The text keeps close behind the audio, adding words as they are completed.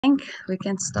think we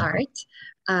can start.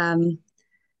 Um,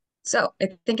 I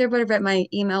think everybody read my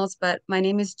emails, but my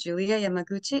name is Julia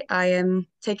Yamaguchi. I am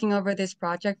taking over this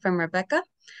project from Rebecca.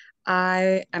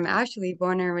 I am actually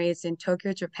born and raised in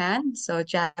Tokyo, Japan, so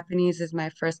Japanese is my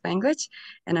first language,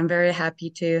 and I'm very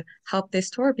happy to help this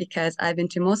tour because I've been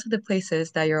to most of the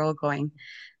places that you're all going.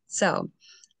 So,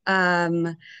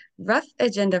 um, rough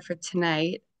agenda for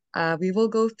tonight. We will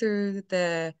go through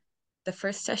the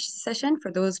first session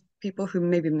for those people who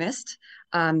maybe missed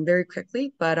very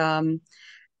quickly, but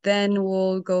then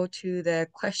we'll go to the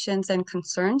questions and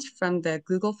concerns from the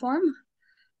Google form,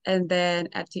 and then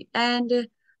at the end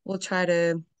we'll try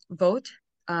to vote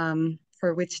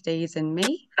for which days in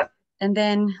May, and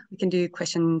then we can do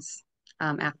questions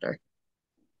after.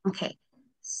 Okay,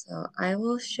 so I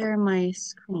will share my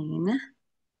screen.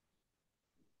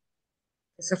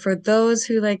 So for those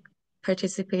who like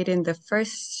participate in the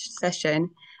first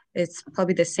session, it's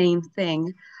probably the same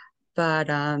thing, but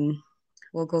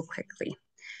we'll go quickly.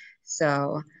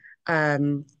 So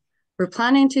um, we're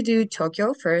planning to do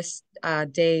Tokyo first,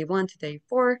 day 1 to day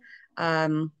 4.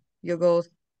 You'll go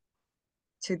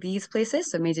to these places,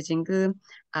 so Meiji Jingu,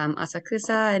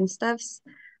 Asakusa and stuffs.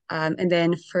 And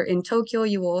then for in Tokyo,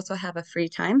 you will also have a free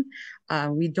time.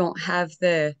 We don't have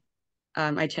the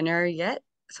itinerary yet,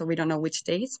 so we don't know which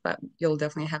dates, but you'll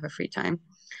definitely have a free time.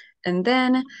 And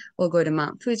then we'll go to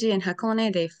Mount Fuji and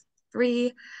Hakone day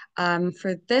 3.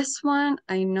 For this one,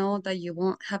 I know that you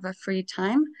won't have a free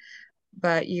time,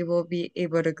 but you will be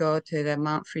able to go to the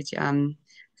Mount Fuji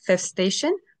fifth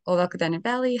station, Olakudane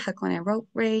Valley, Hakone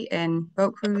Ropeway, and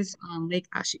boat cruise on Lake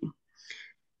Ashi.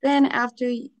 Then after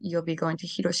you'll be going to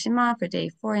Hiroshima for day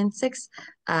 4 and 6.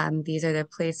 These are the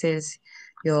places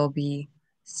you'll be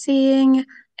seeing.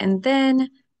 And then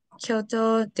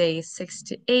Kyoto, day 6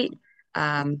 to 8.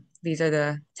 These are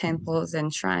the temples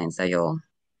and shrines that you'll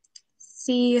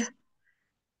see.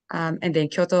 And then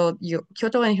Kyoto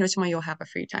and Hiroshima, you'll have a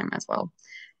free time as well.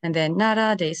 And then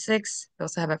Nara, day 6, you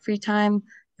also have a free time.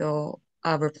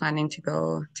 We're planning to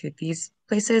go to these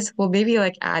places. We'll maybe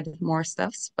like add more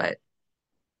stuffs, but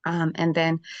and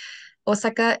then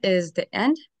Osaka is the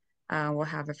end. We'll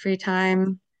have a free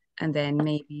time, and then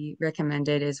maybe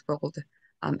recommended is World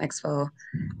Expo,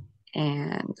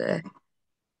 and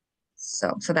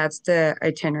so that's the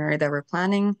itinerary that we're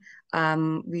planning.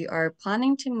 We are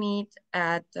planning to meet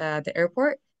at the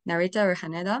airport, Narita or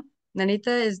Haneda.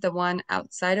 Narita is the one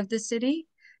outside of the city.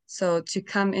 So to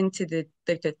come into the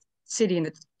city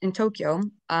in Tokyo,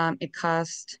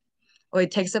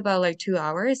 it takes about like 2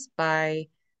 hours by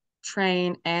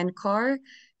train and car.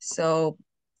 So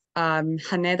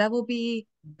Haneda will be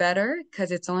better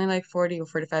because it's only like 40 or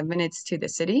 45 minutes to the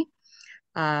city.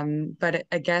 But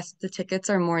I guess the tickets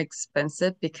are more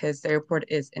expensive because the airport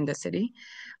is in the city.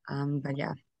 But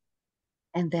yeah.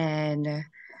 And then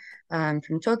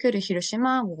from Tokyo to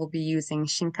Hiroshima, we'll be using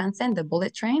Shinkansen, the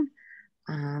bullet train.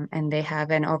 And they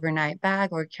have an overnight bag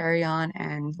or carry-on,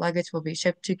 and luggage will be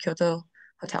shipped to Kyoto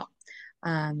Hotel.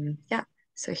 Yeah.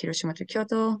 So Hiroshima to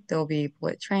Kyoto, there will be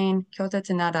bullet train. Kyoto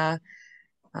to Nara,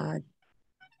 uh,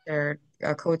 their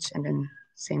coach, and then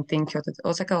same thing, Kyoto to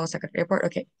Osaka, Osaka to airport.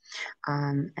 Okay.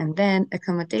 And then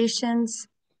accommodations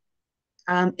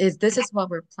is this is what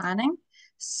we're planning.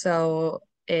 So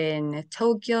in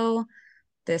Tokyo,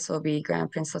 this will be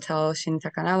Grand Prince Hotel Shin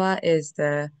Takanawa is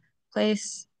the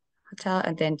place hotel,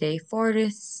 and then day 4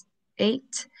 is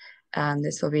 8.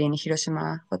 This will be in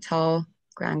Hiroshima Hotel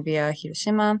Grand Via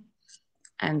Hiroshima,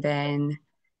 and then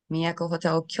Miyako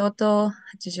Hotel Kyoto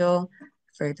Hachijo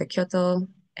for the Kyoto,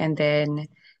 and then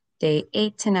day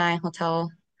 8 to 9 hotel.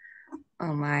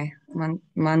 Oh my,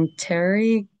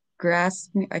 Monterey Grass.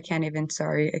 I can't even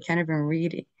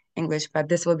read English, but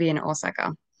this will be in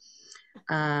Osaka.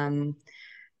 Um,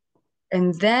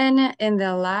 and then in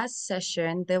the last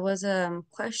session, there was a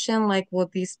question like, will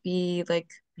these be like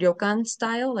ryokan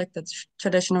style, like the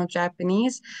traditional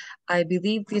Japanese? I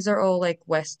believe these are all like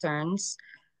Westerns.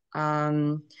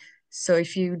 Um, so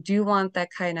if you do want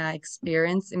that kind of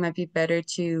experience, it might be better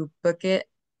to book it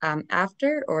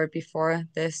after or before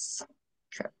this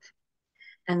trip.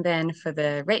 And then for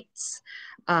the rates,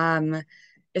 um,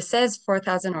 it says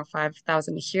 4,000 or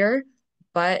 5,000 here,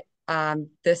 but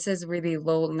this is really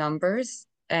low numbers.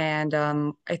 And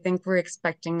I think we're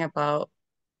expecting about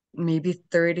maybe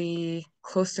 30,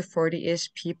 close to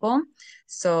 40-ish people.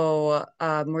 So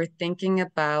we're thinking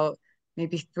about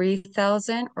maybe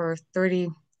 3,000 or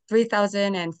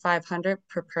 33,500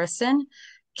 per person,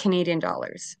 Canadian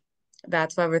dollars.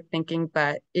 That's what we're thinking,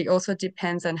 but it also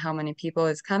depends on how many people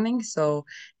is coming. So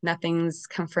nothing's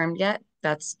confirmed yet.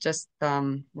 That's just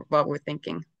what we're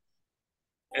thinking.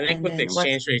 I think And with the then what's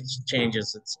exchange rate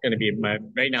changes, it's going to be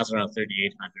right now it's around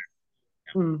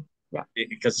 3,800 yeah,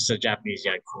 because it's a Japanese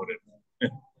yen quoted.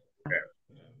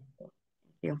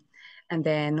 you. And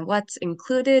then what's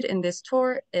included in this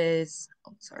tour is,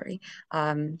 oh, sorry,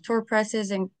 tour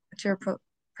prices and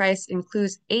price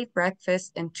includes 8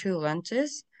 breakfasts and 2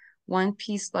 lunches,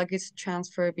 one-piece luggage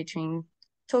transfer between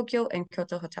Tokyo and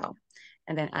Kyoto hotel,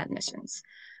 and then admissions.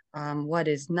 What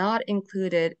is not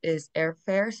included is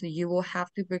airfare, so you will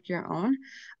have to book your own.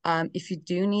 If you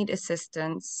do need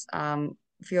assistance,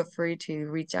 feel free to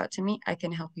reach out to me. I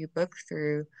can help you book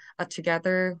through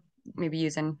together, maybe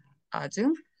using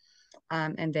Zoom.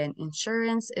 And then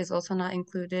insurance is also not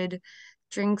included.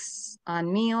 Drinks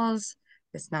on meals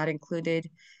is not included.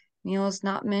 Meals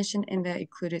not mentioned in the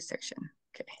included section.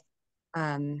 Okay.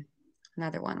 Um,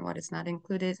 Another one, what is not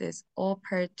included is all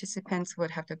participants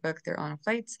would have to book their own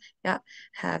flights. Yeah,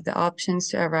 have the options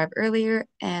to arrive earlier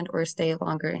and or stay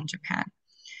longer in Japan.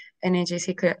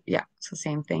 NAJC could, yeah, so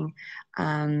same thing.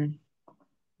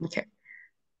 Okay.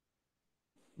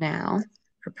 Now,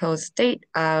 proposed date,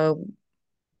 May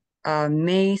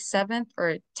 7th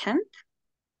or 10th,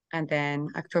 and then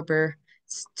October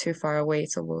is too far away,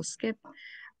 so we'll skip.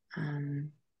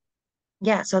 Um,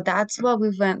 yeah, so that's what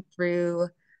we went through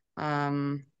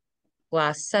um,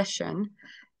 last session.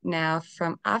 Now,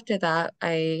 from after that,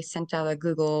 I sent out a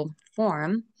Google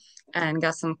form and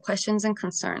got some questions and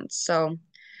concerns. So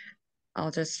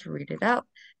I'll just read it out.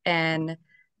 And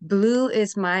blue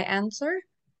is my answer.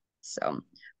 So,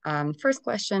 first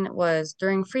question was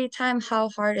during free time, how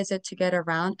hard is it to get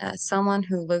around as someone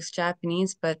who looks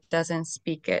Japanese but doesn't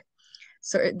speak it?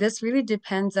 So this really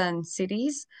depends on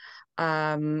cities,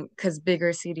 because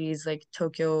bigger cities like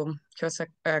Tokyo,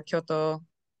 Kyoto,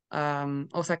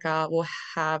 Osaka will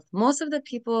have most of the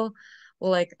people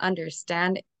will like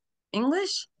understand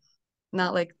English,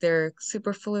 not like they're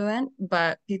super fluent,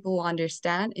 but people will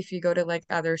understand. If you go to like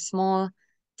other small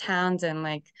towns and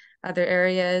like other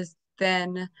areas,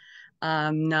 then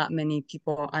not many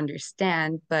people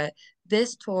understand. But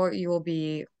this tour, you will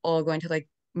be all going to like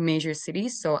major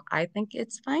cities, so I think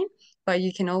it's fine. But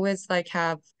you can always like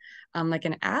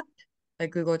an app,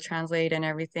 like Google Translate and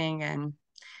everything, and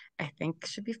I think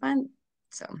should be fine.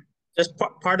 So Just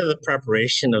part of the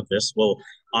preparation of this, will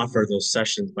offer those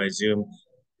sessions by Zoom,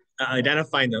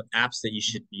 identifying the apps that you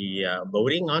should be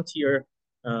loading onto your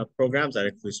programs. That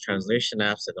includes translation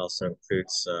apps. It also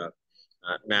includes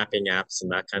mapping apps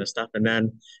and that kind of stuff. And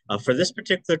then for this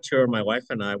particular tour, my wife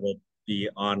and I will be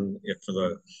on it for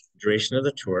the duration of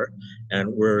the tour,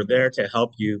 and we're there to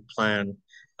help you plan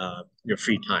your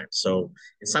free time. So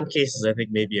in some cases, I think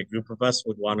maybe a group of us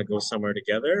would want to go somewhere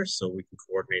together, so we can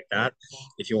coordinate that.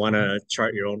 If you want to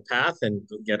chart your own path and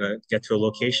get to a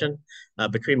location,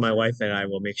 between my wife and I,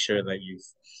 will make sure that you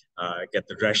get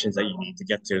the directions that you need to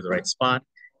get to the right spot,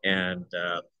 and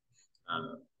uh,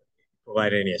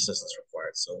 provide any assistance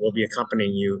required. So we'll be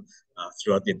accompanying you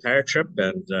throughout the entire trip,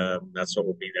 and that's what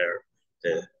we'll be there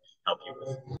to help you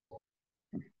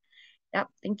with. yeah,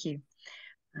 thank you.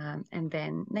 And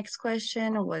then next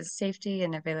question was safety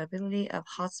and availability of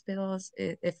hospitals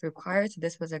if required. So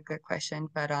this was a good question,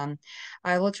 but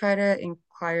I will try to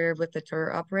inquire with the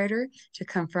tour operator to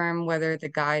confirm whether the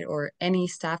guide or any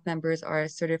staff members are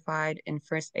certified in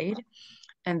first aid.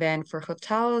 And then for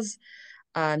hotels,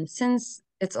 since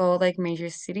it's all like major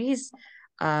cities,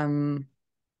 um,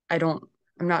 I don't,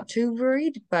 I'm not too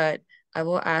worried, but I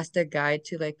will ask the guide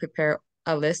to like prepare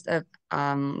a list of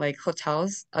like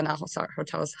hotels, not sorry,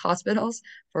 hotels, hospitals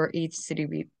for each city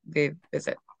we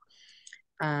visit.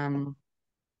 Um,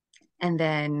 and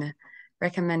then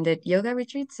recommended yoga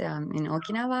retreats in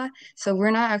Okinawa. So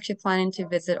we're not actually planning to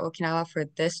visit Okinawa for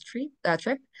this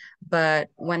trip, but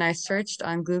when I searched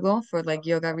on Google for like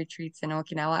yoga retreats in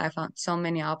Okinawa, I found so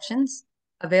many options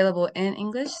available in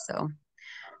English. So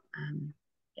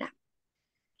yeah.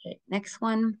 Okay, next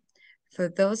one. For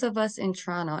those of us in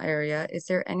Toronto area, is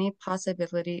there any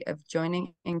possibility of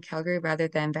joining in Calgary rather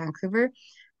than Vancouver?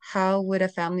 How would a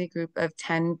family group of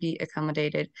 10 be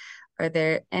accommodated? Are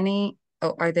there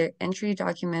entry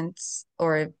documents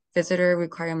or visitor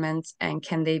requirements, and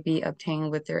can they be obtained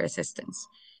with their assistance?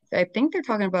 So I think they're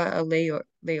talking about a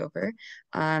layover.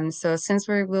 So since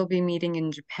we will be meeting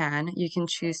in Japan, you can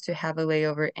choose to have a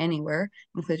layover anywhere,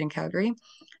 including Calgary.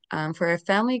 For a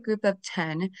family group of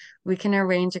 10, we can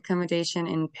arrange accommodation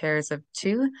in pairs of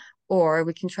two, or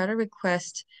we can try to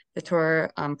request the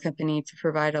tour company to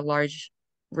provide a large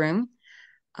room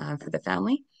for the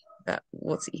family, but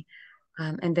we'll see.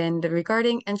 And then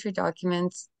regarding entry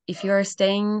documents, if you are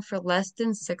staying for less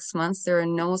than 6 months, there are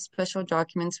no special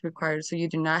documents required, so you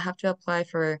do not have to apply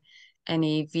for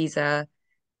any visa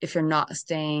if you're not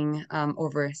staying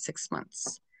over 6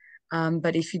 months.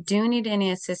 But if you do need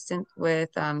any assistance with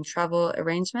travel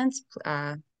arrangements,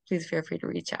 please feel free to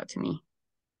reach out to me.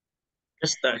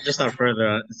 Just on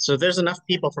further, so there's enough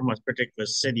people from a particular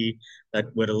city that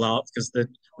would allow because the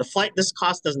flight this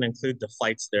cost doesn't include the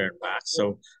flights there and back.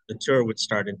 So the tour would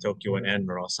start in Tokyo and end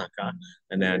in Osaka,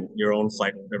 and then your own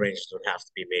flight arrangements would have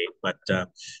to be made. But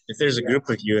if there's a group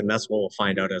of you, and that's what we'll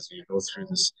find out as we go through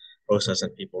this process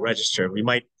and people register, we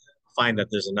might find that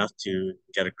there's enough to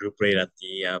get a group rate at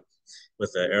the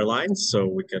with the airlines, so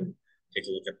we can take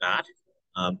a look at that.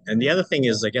 And the other thing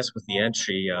is, I guess, with the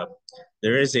entry,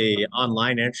 there is a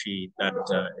online entry that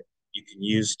you can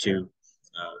use to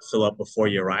fill up before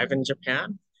you arrive in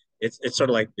Japan. It's sort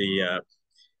of like the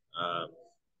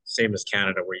same as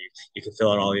Canada, where you can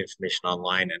fill out all the information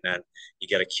online, and then you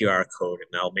get a QR code, and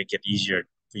that'll make it easier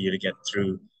for you to get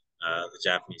through the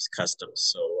Japanese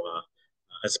customs. So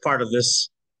as part of this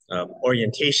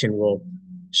orientation, we'll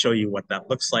show you what that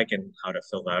looks like and how to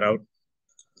fill that out,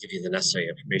 give you the necessary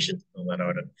information to fill that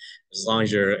out. And as long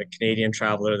as you're a Canadian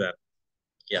traveler, that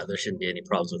yeah, there shouldn't be any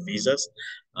problems with visas.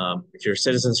 If your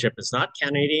citizenship is not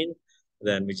Canadian,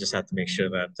 then we just have to make sure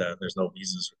that there's no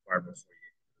visas required before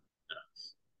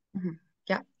Mhm.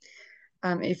 Yeah.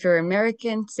 If you're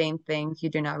American, same thing. You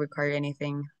do not require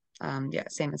anything. Yeah,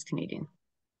 same as Canadian.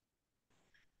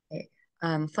 Okay.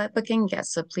 Flight booking,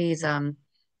 yes. So please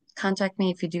contact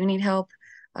me if you do need help.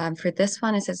 For this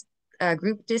one, it says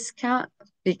group discount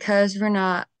because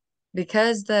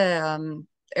because the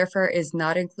airfare is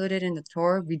not included in the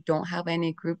tour. We don't have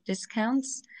any group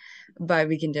discounts, but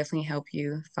we can definitely help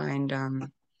you find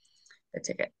the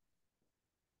ticket.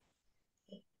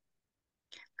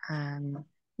 Um,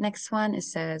 Next one, it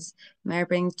says, may I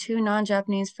bring two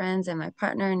non-Japanese friends and my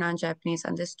partner, non-Japanese,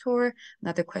 on this tour?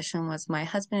 Another question was, my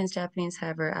husband is Japanese,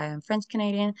 however, I am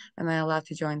French-Canadian. Am I allowed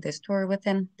to join this tour with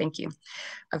him? Thank you.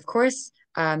 Of course,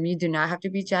 you do not have to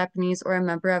be Japanese or a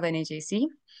member of NAJC.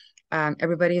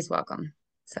 Everybody is welcome.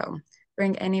 So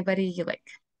bring anybody you like.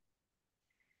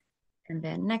 And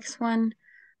then next one,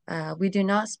 we do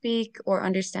not speak or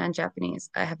understand Japanese.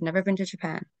 I have never been to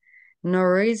Japan. No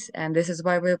worries, and this is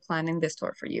why we're planning this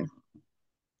tour for you.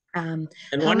 And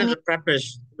How one of many? the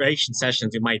preparation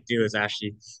sessions you might do is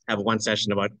actually have one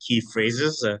session about key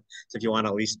phrases. So if you want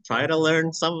to at least try to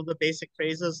learn some of the basic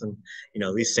phrases and,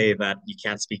 at least say that you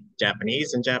can't speak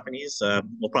Japanese in Japanese,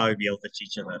 we'll probably be able to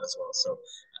teach you that as well. So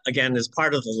again, as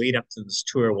part of the lead up to this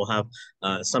tour, we'll have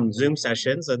some Zoom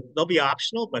sessions and they'll be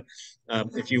optional, but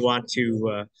if you want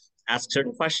to ask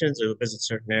certain questions or visit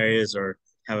certain areas or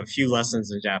have a few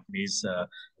lessons in Japanese, I'm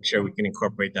sure we can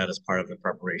incorporate that as part of the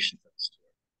preparation for this tour.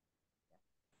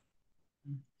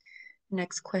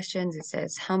 Next questions, it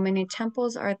says, how many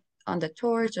temples are on the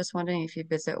tour? Just wondering if you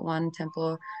visit one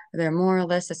temple, they're more or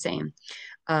less the same.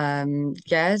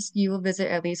 Yes, you will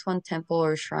visit at least one temple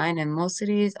or shrine in most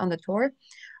cities on the tour.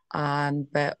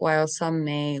 But while some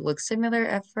may look similar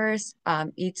at first,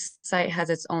 each site has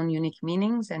its own unique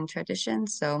meanings and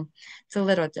traditions, so it's a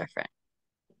little different.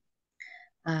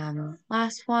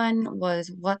 Last one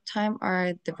was, what time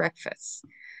are the breakfasts?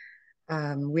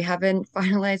 We haven't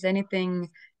finalized anything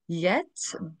yet,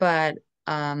 but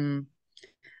I'm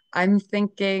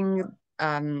thinking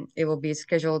it will be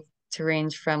scheduled to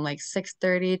range from like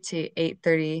 6:30 to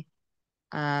 8:30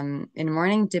 in the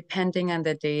morning, depending on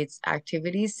the day's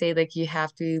activities. Say like you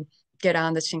have to get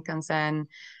on the Shinkansen,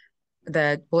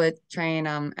 the bullet train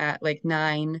at like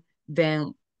 9,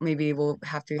 then maybe we'll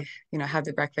have to, have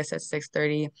the breakfast at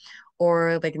 6:30.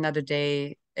 Or like another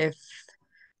day, if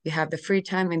you have the free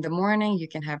time in the morning, you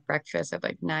can have breakfast at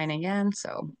like 9 a.m.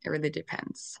 So it really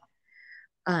depends.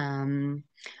 Um,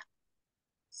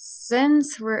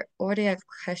 since we're already have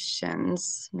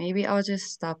questions, maybe I'll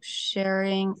just stop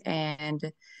sharing.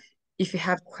 And if you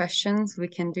have questions, we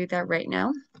can do that right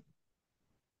now.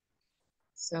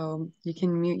 So you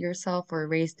can mute yourself or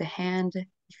raise the hand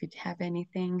if you have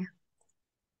anything.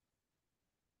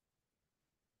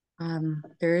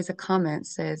 There is a comment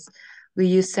says, will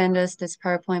you send us this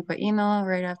PowerPoint by email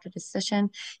right after this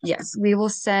session? Yes, we will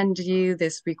send you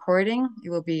this recording. It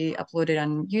will be uploaded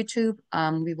on YouTube.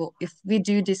 If we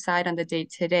do decide on the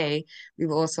date today, we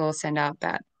will also send out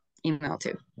that email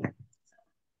too.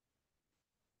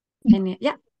 And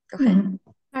yeah, go ahead.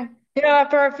 Yeah,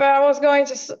 perfect. I was going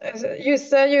to. You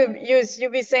said you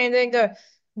be sending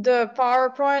the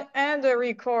PowerPoint and the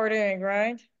recording,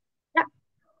 right? Yeah.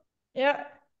 Yeah,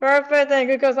 perfect. Thank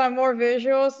you, because I'm more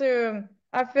visual, so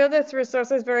I feel this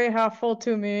resource is very helpful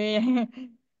to me.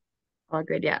 All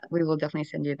good. Yeah, we will definitely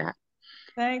send you that.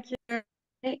 Thank you.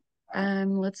 Okay.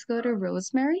 Let's go to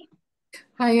Rosemary.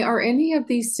 Hi, are any of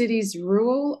these cities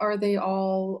rural? Are they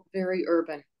all very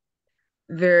urban?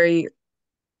 Very,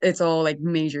 it's all like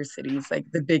major cities, like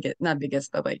the biggest, not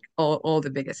biggest, but like all the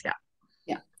biggest, yeah.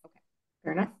 Yeah, okay.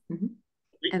 Fair enough.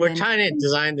 And We're then trying to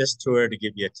design this tour to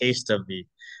give you a taste of the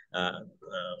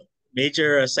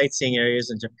major sightseeing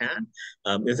areas in Japan.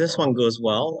 If this one goes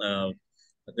well,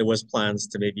 there was plans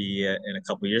to maybe in a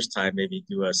couple years' time, maybe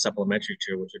do a supplementary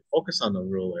tour which would focus on the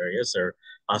rural areas, or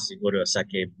possibly go to a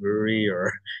sake brewery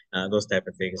or those type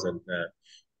of things. And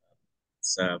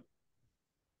it's uh,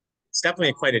 it's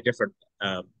definitely quite a different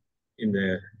in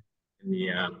the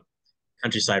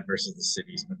countryside versus the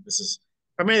cities. But this is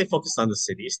primarily focused on the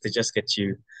cities to just get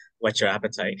you whet your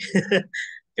appetite,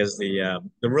 because the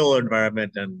rural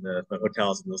environment and the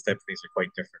hotels and those type of things are quite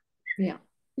different. Yeah.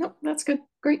 No, that's good.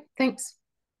 Great. Thanks.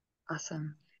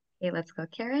 awesome. Okay, let's go,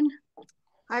 Karen.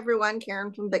 Hi, everyone.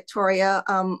 Karen from Victoria.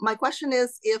 My question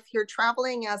is, if you're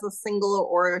traveling as a single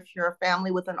or if you're a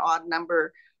family with an odd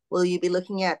number, will you be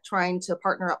looking at trying to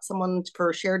partner up someone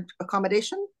for shared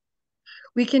accommodation?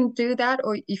 We can do that,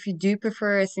 or if you do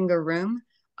prefer a single room,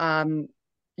 um,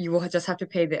 you will just have to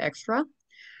pay the extra.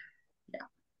 Yeah.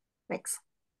 Thanks.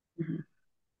 Mhm.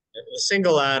 A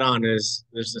single add-on is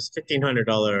there's this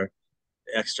 $1,500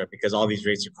 extra because all these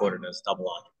rates are quoted as double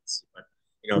occupancy. But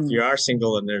if Mm. you are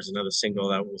single and there's another single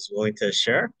that was willing to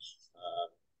share,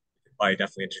 I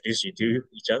definitely introduce you to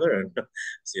each other and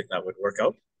see if that would work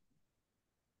out.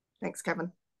 Thanks,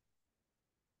 Kevin.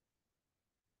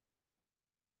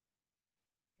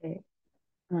 Okay.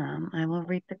 I will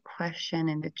read the question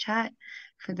in the chat.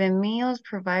 For the meals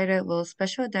provided, will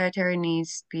special dietary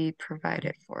needs be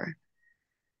provided for?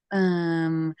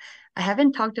 Um, I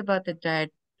haven't talked about the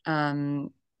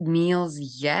meals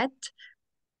yet,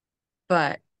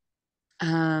 but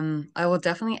I will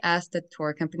definitely ask the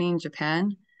tour company in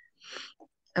Japan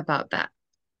about that.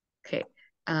 Okay.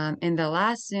 In the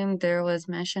last Zoom, there was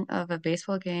mention of a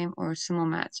baseball game or sumo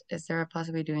match. Is there a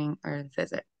possibility doing a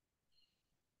visit?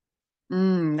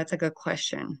 That's a good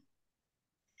question.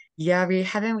 Yeah, we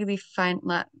haven't really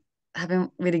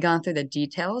gone through the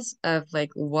details of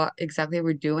like what exactly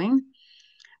we're doing.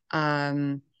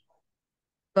 Um,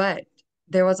 but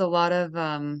there was a lot of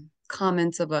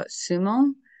comments about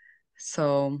sumo,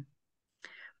 so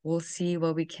we'll see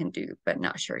what we can do, but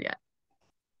not sure yet.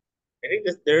 I think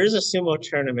there is a sumo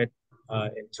tournament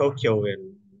in Tokyo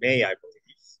in May, I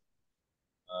believe.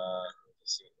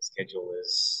 Let's see what the schedule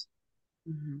is.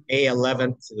 Mhm. May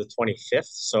 11th to the 25th.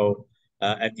 So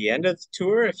at the end of the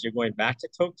tour, if you're going back to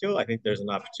Tokyo, I think there's an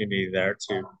opportunity there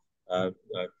to uh,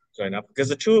 uh, join up because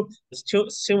the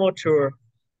sumo tour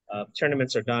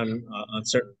tournaments are done on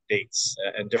certain dates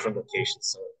and different locations.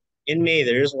 So in May,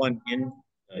 there is one in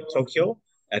Tokyo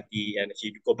and if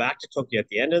you go back to Tokyo at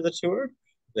the end of the tour,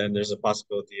 then there's a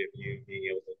possibility of you being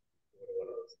able to go to one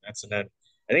of those events. And then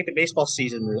I think the baseball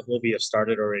season will be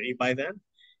started already by then.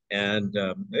 And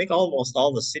I think almost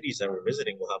all the cities that we're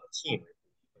visiting will have a team.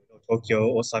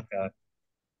 Tokyo, Osaka,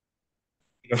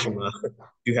 Hiroshima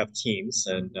do have teams,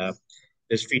 and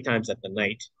there's free times at the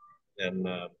night. Then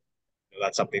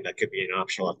that's something that could be an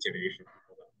optional activity for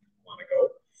people that want to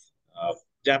go.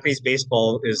 Japanese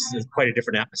baseball is quite a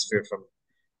different atmosphere from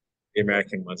the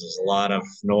American ones. There's a lot of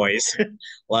noise, a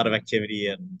lot of activity,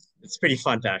 and it's pretty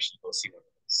fun to actually go see one of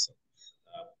those. So,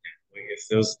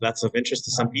 if that's of interest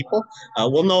to some people,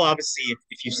 we'll know obviously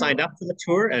if you signed up for the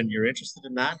tour and you're interested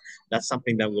in that. That's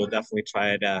something that we'll definitely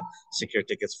try to secure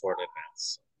tickets for in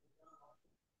advance.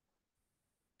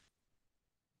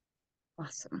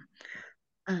 Awesome.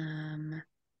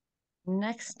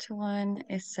 Next one,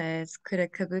 it says, could a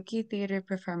kabuki theater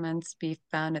performance be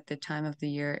found at the time of the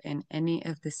year in any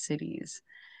of the cities?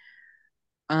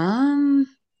 Um,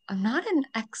 I'm not an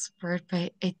expert,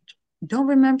 but I don't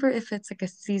remember if it's like a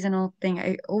seasonal thing.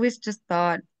 I always just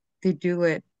thought they do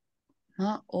it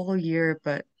not all year,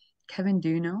 but Kevin, do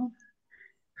you know?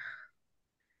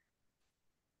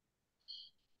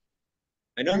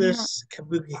 I know I'm not. there's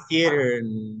kabuki theater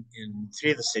in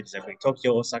three of the cities, I think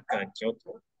Tokyo, Osaka, and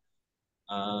Kyoto.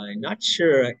 I'm not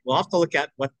sure. We'll have to look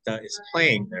at what is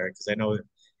playing there because I know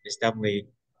it's definitely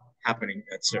happening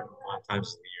at certain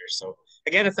times of the year. So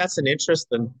again, if that's an interest,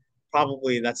 then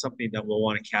probably that's something that we'll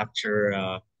want to capture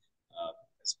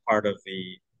as part of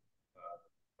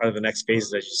the next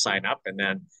phase as you sign up, and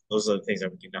then those are the things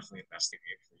that we can definitely investigate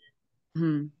for you.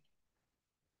 Hmm.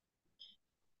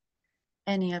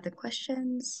 Any other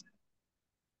questions?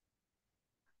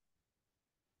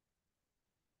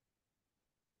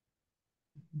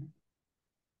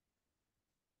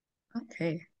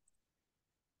 Okay.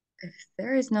 If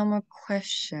there is no more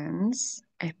questions,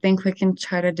 I think we can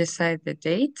try to decide the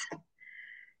date.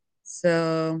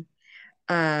 So,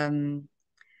 um,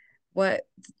 what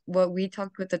we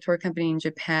talked with the tour company in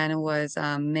Japan was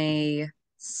May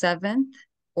 7th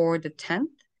or the 10th.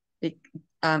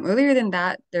 Earlier than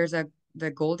that, there's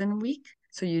the Golden Week,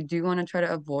 so you do want to try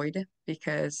to avoid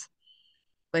because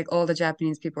like all the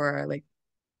Japanese people are like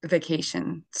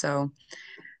vacation. So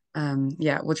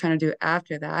yeah, we're trying to do it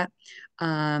after that.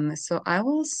 So I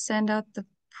will send out the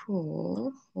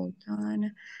pool. Hold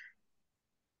on.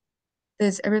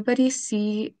 Does everybody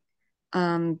see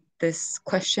this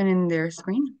question in their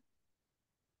screen?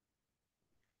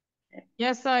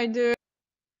 Yes, I do.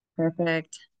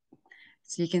 Perfect.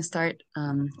 So you can start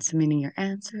submitting your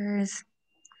answers.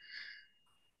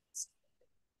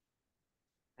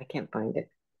 I can't find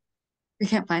it. You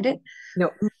can't find it?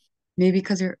 No. Maybe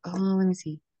because you're, oh, let me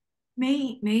see.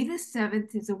 May the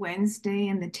 7th is a Wednesday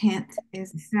and the 10th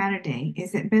is a Saturday.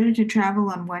 Is it better to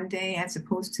travel on one day as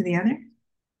opposed to the other?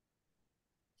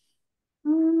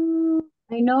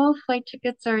 I know flight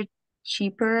tickets are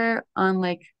cheaper on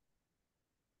like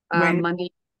When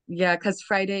Monday. Yeah, because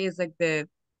Friday is like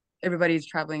everybody's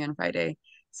traveling on Friday.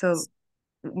 So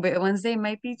Wednesday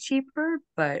might be cheaper,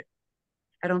 but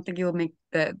I don't think it will make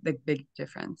the big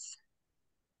difference.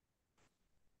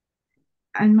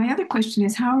 And my other question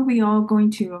is, how are we all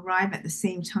going to arrive at the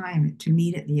same time to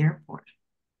meet at the airport?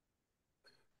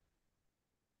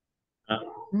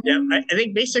 Yeah, I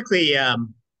think basically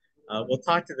we'll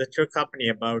talk to the tour company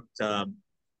about how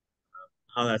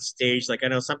that's staged. Like I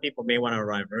know some people may want to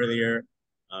arrive earlier.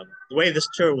 The way this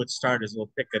tour would start is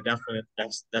we'll pick a definite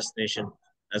destination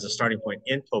as a starting point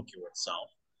in Tokyo itself.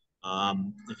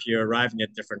 If you're arriving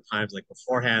at different times, like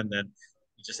beforehand, then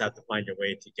you just have to find your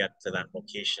way to get to that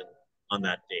location on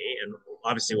that day. And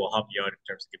obviously, we'll help you out in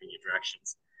terms of giving you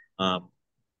directions.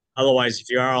 Otherwise, if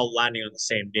you are all landing on the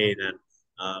same day, then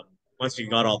um, once we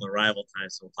got all the arrival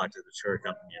times, we'll talk to the tour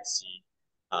company and see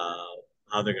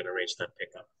how they're going to arrange that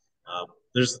pickup.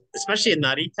 There's especially in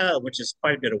Narita, which is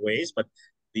quite a bit of ways, but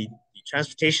the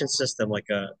transportation system, like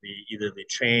either the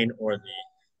train or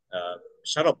the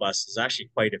shuttle bus, is actually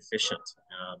quite efficient,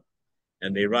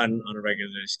 and they run on a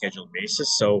regularly scheduled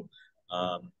basis. So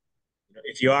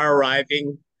if you are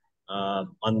arriving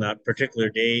on that particular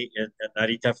day at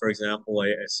Narita, for example, I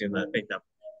assume that I think that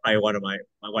probably one of my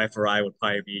wife or I would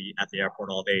probably be at the airport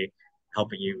all day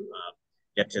helping you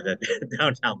get to the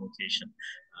downtown location.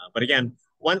 But again,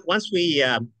 once we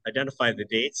identify the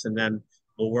dates, and then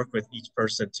we'll work with each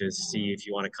person to see if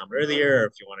you want to come earlier or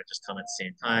if you want to just come at the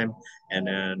same time. And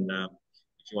then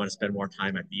if you want to spend more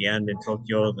time at the end in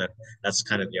Tokyo, that's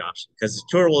kind of the option. Because the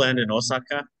tour will end in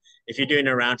Osaka. If you're doing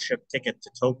a round trip ticket to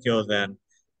Tokyo, then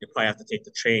you probably have to take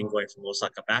the train going from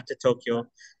Osaka back to Tokyo.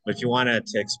 But if you wanted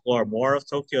to explore more of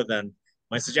Tokyo, then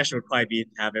my suggestion would probably be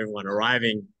to have everyone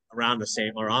arriving around the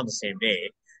same or on the same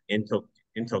day in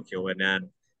Tokyo, and then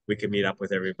we can meet up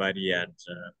with everybody and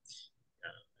then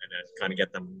kind of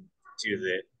get them to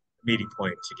the meeting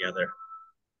point together.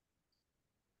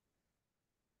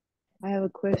 I have a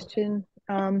question.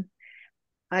 I'm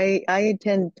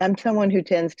someone who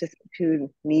tends to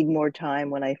need more time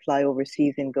when I fly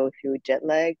overseas and go through jet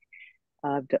lag.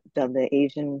 I've done the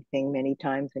Asian thing many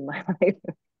times in my life.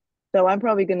 So I'm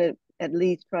probably going to at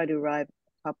least try to arrive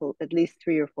at least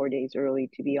 3 or 4 days early,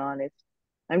 to be honest.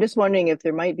 I'm just wondering if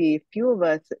there might be a few of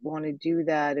us that want to do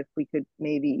that, if we could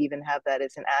maybe even have that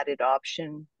as an added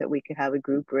option, that we could have a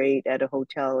group rate at a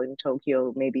hotel in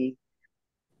Tokyo, maybe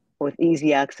with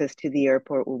easy access to the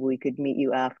airport where we could meet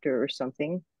you after or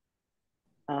something.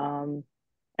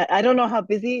 I don't know how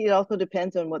busy. It also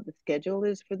depends on what the schedule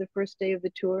is for the first day of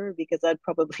the tour, because I'd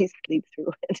probably sleep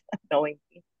through it, knowing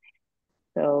me.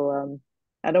 So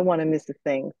I don't want to miss a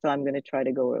thing. So I'm going to try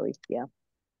to go early. Yeah.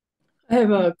 I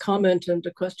have a comment and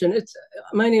a question.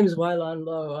 My name is Wailan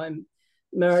Lo. I'm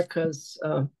going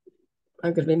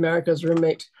to be America's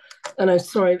roommate. And I'm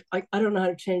sorry, I don't know how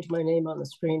to change my name on the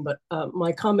screen, but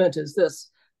my comment is this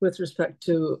with respect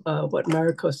to what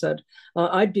Mariko said.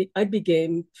 I'd be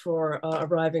game for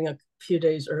arriving a few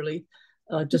days early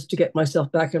just to get myself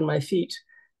back on my feet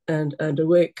and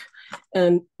awake.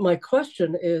 And my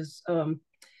question is,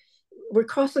 we're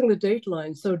crossing the date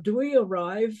line. So do we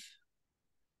arrive?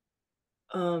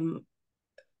 So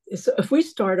if we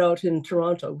start out in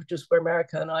Toronto, which is where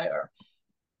Marika and I are,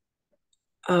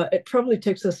 it probably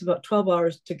takes us about 12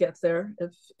 hours to get there,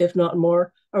 if not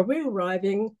more. Are we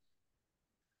arriving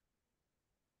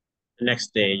the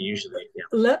next day usually?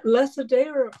 Yeah. Less a day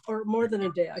or more than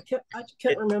a day? I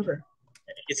can't remember.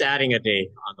 It's adding a day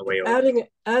on the way over.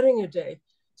 Adding a day.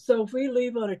 So if we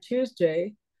leave on a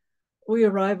Tuesday, we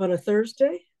arrive on a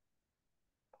Thursday?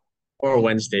 or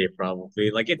Wednesday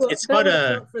probably. Like Well, it's that about would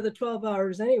a account for the 12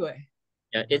 hours anyway.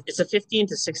 yeah, it's a 15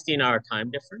 to 16 hour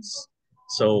time difference.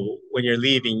 So when you're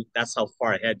leaving, that's how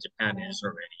far ahead Japan is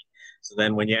already. So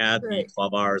then when you add the Right.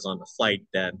 12 hours on the flight,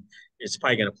 then it's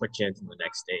probably going to put you into the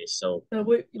next day. So So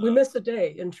we missed a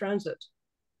day in transit.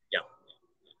 yeah.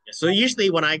 So usually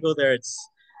when I go there, it's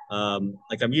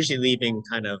like I'm usually leaving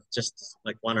kind of just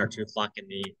like 1 or 2 o'clock in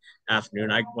the afternoon.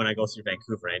 When I go through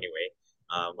Vancouver anyway.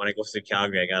 When I go through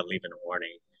Calgary, I gotta leave in the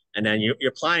morning. And then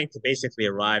you're planning to basically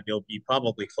arrive. You'll be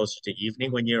probably closer to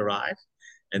evening when you arrive.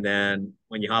 And then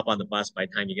when you hop on the bus, by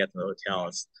the time you get to the hotel,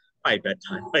 it's probably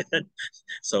bedtime by then.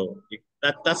 So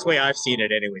that's the way I've seen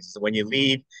it anyways. So when you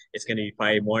leave, it's going to be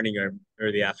probably morning or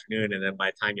early afternoon. And then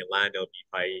by the time you land, it'll be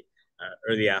probably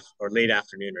early after or late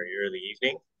afternoon or early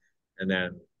evening, and then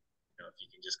if you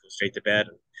can just go straight to bed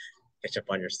and catch up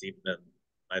on your sleep, and then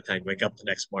by the time you wake up the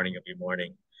next morning, it'll be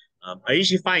morning. I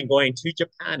usually find going to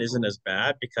Japan isn't as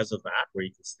bad because of that, where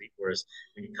you can sleep. Whereas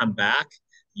when you come back,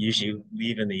 you usually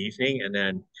leave in the evening, and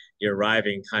then you're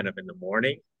arriving kind of in the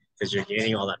morning because you're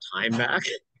gaining all that time back,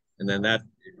 and then that.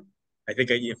 I think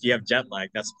if you have jet lag,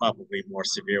 that's probably more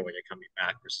severe when you're coming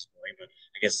back versus going. But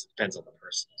I guess it depends on the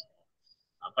person.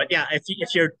 But yeah,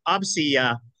 if you're obviously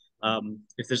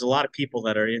if there's a lot of people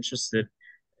that are interested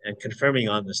in confirming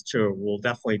on this tour, we'll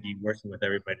definitely be working with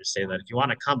everybody to say that if you want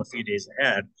to come a few days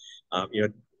ahead,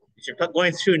 if you're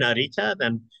going through Narita,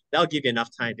 then that'll give you enough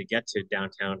time to get to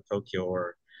downtown Tokyo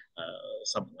or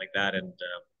something like that. And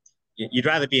you'd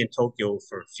rather be in Tokyo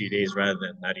for a few days rather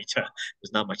than Narita.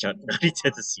 There's not much out in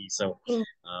Narita to see. So,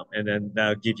 and then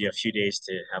that'll give you a few days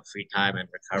to have free time and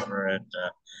recover. And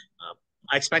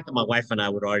I expect that my wife and I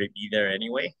would already be there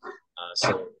anyway.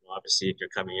 So obviously, if you're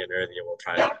coming in earlier, we'll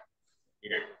try to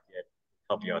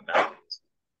help you out that.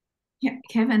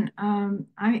 Kevin,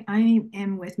 I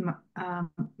am with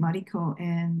Mariko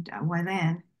and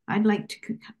Wylan. I'd like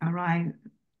to arrive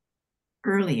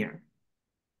earlier.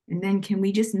 And then can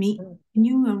we just meet? Can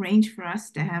you arrange for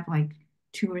us to have like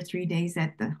 2 or 3 days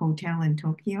at the hotel in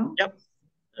Tokyo? Yep,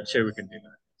 I'm sure we can do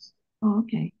that. Oh,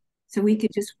 okay. So we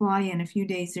could just fly in a few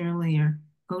days earlier,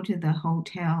 go to the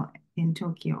hotel in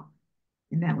Tokyo,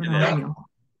 and that would all be all.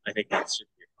 I think that should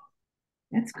be fun.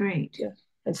 That's great. Yeah,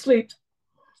 and sleep.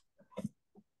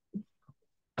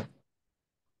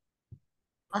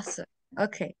 Awesome.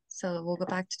 Okay, so we'll go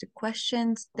back to the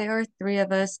questions. There are three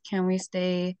of us. Can we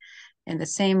stay in the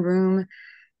same room?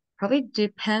 Probably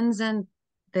depends on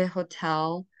the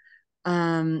hotel.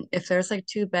 If there's like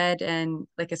two bed and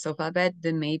like a sofa bed,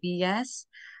 then maybe yes.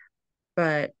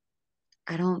 But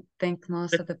I don't think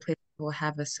most of the places will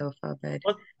have a sofa bed.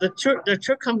 Well, the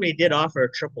tour company did offer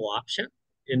a triple option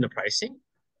in the pricing.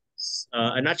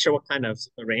 I'm not sure what kind of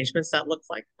arrangements that looks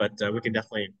like, but we can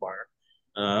definitely inquire.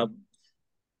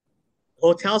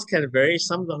 Hotels can vary.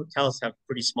 Some of the hotels have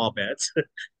pretty small beds,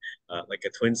 like a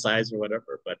twin size or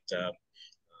whatever. But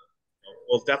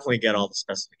we'll definitely get all the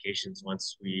specifications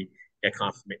once we get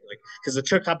confirmation. Like, because the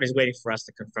tour company is waiting for us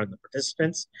to confirm the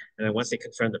participants, and then once they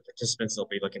confirm the participants, they'll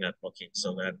be looking at booking.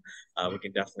 So then we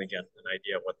can definitely get an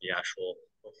idea of what the actual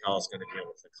hotel is going to be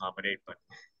able to accommodate. But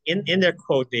in their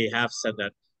quote, they have said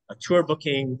that a tour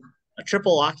booking, a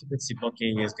triple occupancy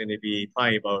booking, is going to be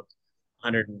probably about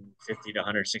 $150 to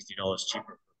 $160 cheaper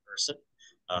per person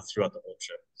throughout the whole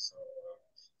trip. So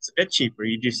it's a bit cheaper.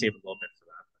 You do save a little bit for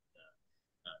that.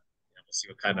 But yeah, we'll see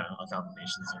what kind of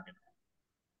accommodations are going to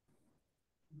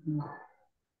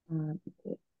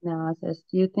Now, it says,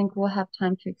 do you think we'll have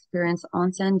time to experience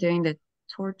onsen during the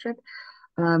tour trip?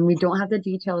 We don't have the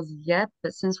details yet,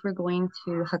 but since we're going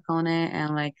to Hakone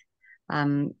and like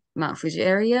Mount Fuji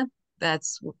area,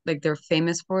 that's like they're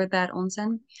famous for that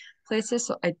onsen places.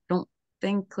 So I don't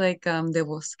think like they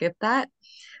will skip that,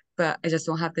 but I just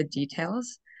don't have the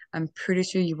details. I'm pretty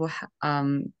sure you will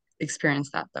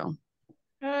experience that though.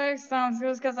 Sounds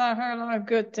good because I heard a lot of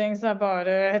good things about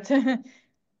it. I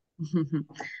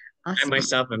Awesome.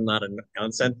 myself am not an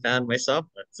onsen fan myself,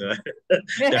 but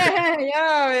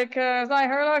Yeah, because I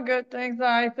heard a lot of good things.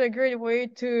 It's a great way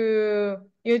to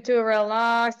you to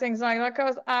relax, things like that.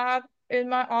 Because in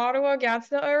my Ottawa,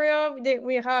 Gatineau area,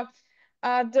 we have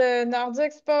at the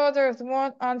Nordic Spa, there's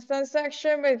one onsen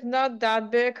section, but it's not that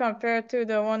big compared to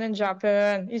the one in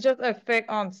Japan. It's just a fake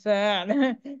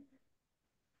onsen.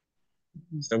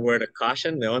 the word of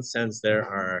caution, the onsens there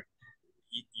are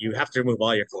you have to remove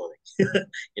all your clothing.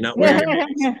 You're not wearing your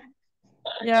bathing suit.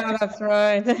 Yeah, that's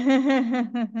right.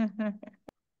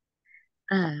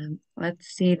 Let's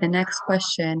see the next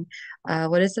question.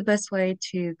 What is the best way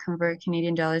to convert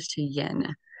Canadian dollars to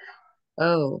yen?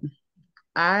 Oh,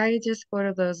 I just go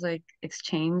to those like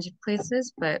exchange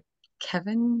places, but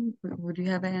Kevin, would you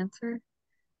have an answer?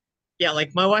 Yeah,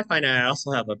 like my wife and I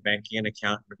also have a banking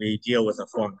account. We deal with a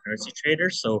foreign currency trader,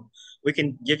 so we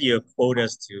can give you a quote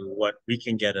as to what we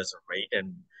can get as a rate,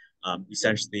 and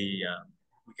essentially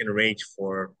we can arrange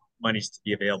for monies to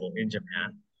be available in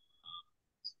Japan.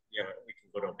 We can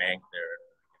go to a bank there and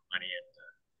get money,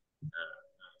 and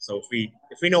so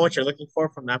if we know what you're looking for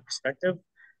from that perspective,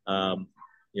 um,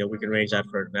 we can arrange that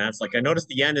for advance. Like I noticed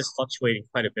the yen is fluctuating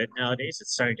quite a bit nowadays.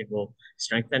 It's starting to go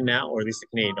strengthen now, or at least the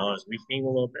Canadian dollar is weakening a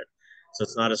little bit. So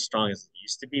it's not as strong as it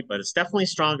used to be, but it's definitely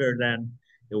stronger than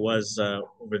it was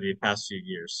over the past few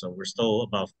years. So we're still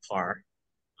above par.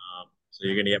 So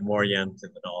you're going to get more yen to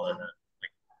the dollar than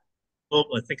like, well,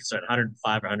 I think it's at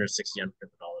 105 or 160 yen per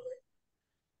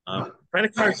the dollar.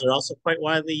 Credit cards are also quite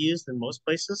widely used in most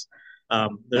places.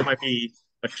 There might be,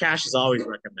 but cash is always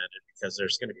recommended because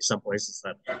there's going to be some places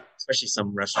that, especially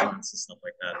some restaurants and stuff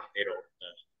like that, they don't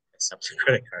accept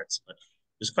credit cards. But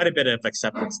there's quite a bit of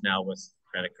acceptance now with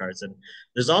credit cards, and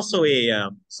there's also a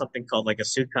something called like a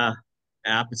Suka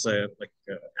app. It's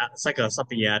like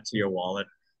something you add to your wallet,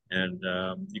 and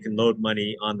you can load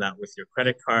money on that with your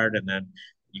credit card, and then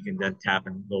you can then tap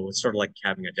and go. It's sort of like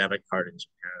having a debit card in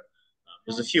Japan.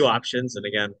 There's a few options, and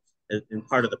again, in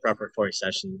part of the preparatory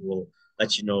session, we'll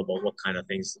let you know about what kind of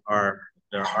things are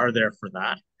there for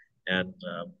that, and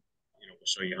we'll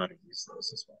show you how to use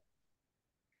those as well.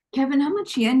 Kevin, how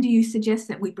much yen do you suggest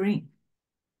that we bring?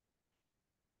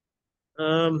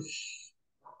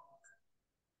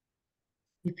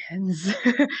 Depends.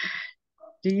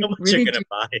 Do you How much really you're gonna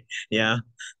buy? Yeah,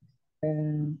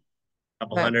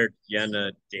 couple but hundred yen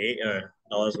a day or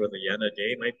dollars worth of yen a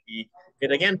day might be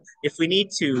good. Again, if you need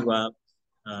to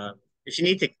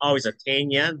always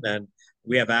obtain yen, then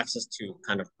we have access to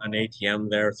kind of an ATM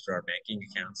there through our banking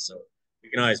account, so we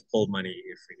can always pull money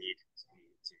if we need to.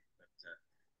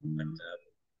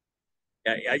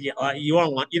 Yeah, you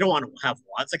don't want to have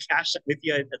lots of cash with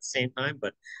you at the same time,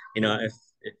 but if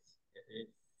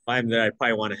I'm there, I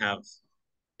probably want to have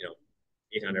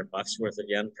 800 bucks worth of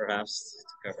yen perhaps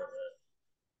to cover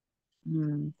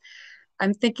mm,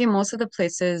 I'm thinking most of the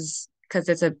places, because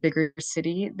it's a bigger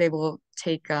city, they will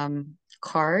take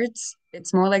cards.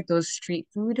 It's more like those street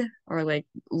food or like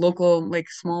local, like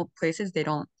small places, they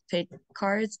don't take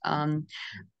cards.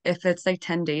 If it's like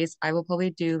 10 days, I will probably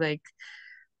do like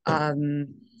um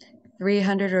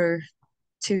 300 or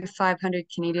to 500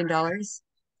 Canadian dollars,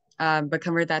 but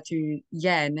convert that to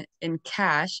yen in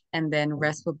cash, and then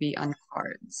rest will be on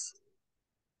cards.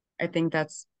 I think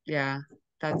yeah,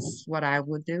 that's what I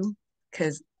would do.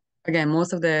 Because again,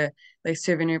 most of the like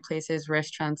souvenir places,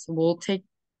 restaurants will take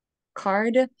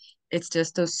card. It's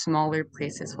just those smaller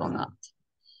places will not.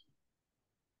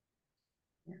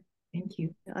 Thank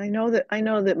you. I know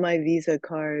that my Visa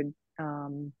card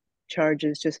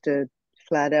charges just a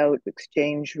flat out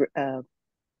exchange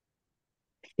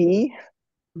fee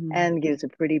Mm. and gives a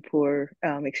pretty poor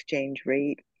exchange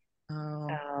rate.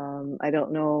 Oh. I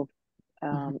don't know.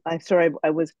 Mhm. I'm sorry, I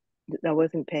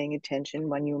wasn't paying attention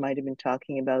when you might have been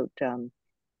talking about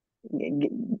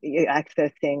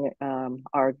accessing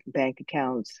our bank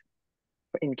accounts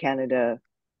in Canada.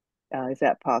 Is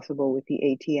that possible with the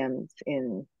ATMs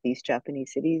in these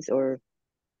Japanese cities, or?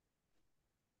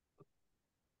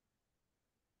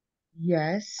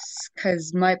 Yes,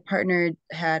 because my partner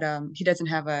had he doesn't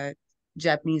have a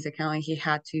Japanese account. He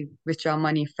had to withdraw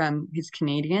money from his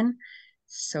Canadian.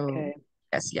 So Okay,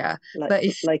 yes, yeah. like But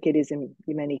if like it is in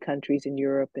many countries in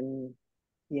Europe, and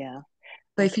yeah,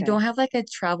 but if you okay. don't have like a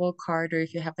travel card, or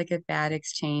if you have like a bad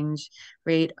exchange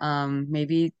rate,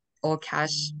 maybe all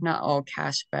cash, not all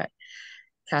cash, but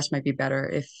cash might be better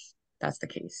if that's the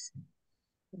case.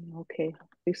 Okay,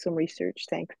 do some research.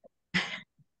 Thanks.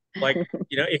 like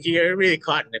if you're really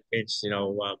caught in a pinch,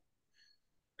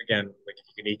 again, like if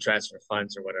you can need transfer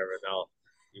funds or whatever, they'll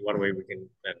one way we can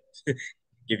then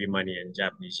give you money in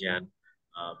Japanese yen.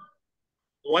 Um,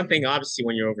 One thing, obviously,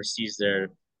 when you're overseas, there,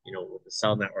 with the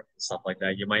cell network and stuff like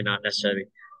that, you might not necessarily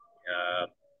uh,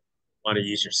 want to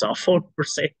use your cell phone per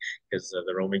se because of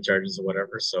the roaming charges or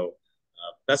whatever. So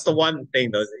that's the one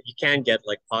thing, though. You can get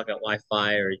like pocket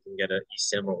Wi-Fi or you can get an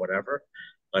eSIM or whatever.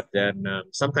 But then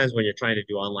sometimes when you're trying to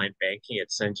do online banking,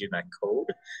 it sends you that code,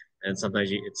 and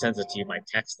sometimes it sends it to you by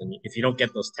text. And if you don't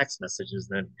get those text messages,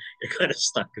 then you're kind of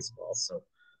stuck as well. So,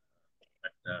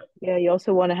 Yeah, you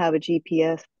also want to have a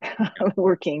GPS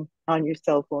working on your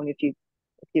cell phone if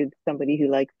you're somebody who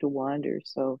likes to wander.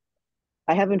 So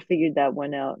I haven't figured that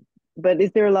one out. But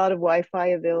is there a lot of Wi-Fi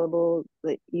available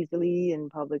like easily in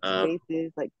public um,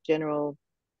 spaces, like general?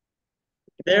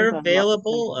 they're Depends on lots of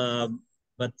available, countries.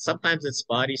 but sometimes it's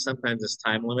spotty, sometimes it's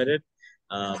time limited.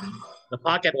 The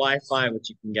pocket Wi-Fi, which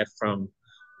you can get from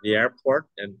the airport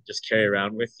and just carry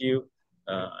around with you,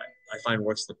 I find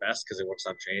works the best because it works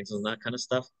on trains and that kind of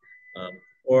stuff.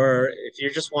 Or if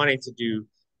you're just wanting to do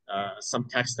some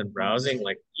text and browsing,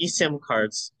 like eSIM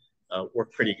cards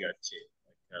work pretty good too.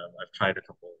 Like, I've tried a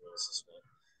couple of those as well.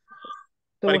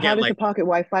 But So how again, does the like, pocket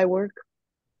Wi-Fi work?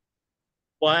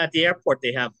 well, at the airport,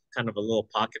 they have kind of a little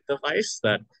pocket device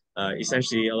that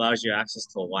essentially allows you access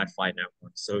to a Wi-Fi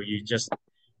network. So you just, like,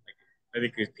 I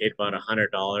think we paid about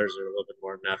 $100 or a little bit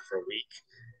more than that for a week.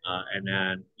 And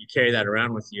then you carry that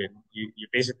around with you, and you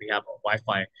basically have a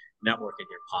Wi-Fi network in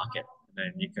your pocket. And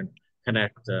then you can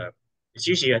connect, it's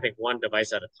usually, I think, one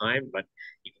device at a time, but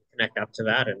you can connect up to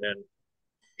that, and then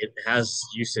it has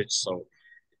usage, so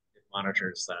it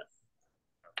monitors that.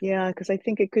 Yeah, because I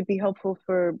think it could be helpful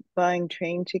for buying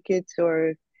train tickets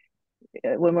or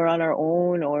when we're on our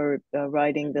own or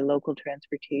riding the local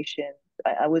transportation.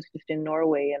 I was just in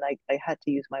Norway and I had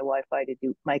to use my Wi-Fi to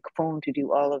do my phone to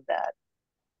do all of that.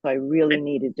 So I really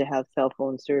needed to have cell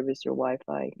phone service or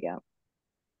Wi-Fi. Yeah.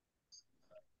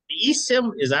 The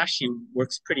eSIM is actually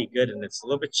works pretty good and it's a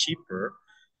little bit cheaper.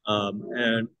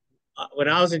 And when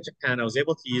I was in Japan, I was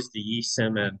able to use the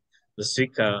eSIM and the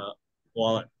Suica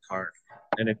wallet card.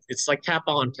 And it's like tap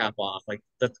on, tap off. Like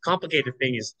the complicated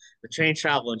thing is the train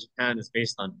travel in Japan is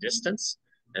based on distance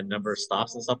and number of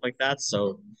stops and stuff like that.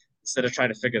 So instead of trying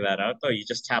to figure that out, though, you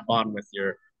just tap on with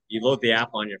you load the app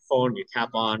on your phone, you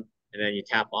tap on, and then you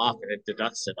tap off, and it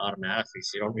deducts it automatically.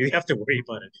 So you don't really have to worry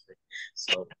about anything.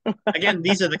 So again,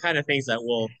 these are the kind of things that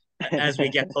will, as we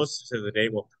get closer to the day,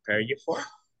 will prepare you for.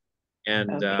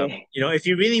 And Okay. if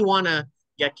you really want to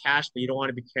get cash, but you don't want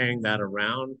to be carrying that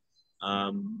around,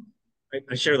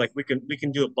 I'm sure like we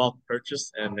can do a bulk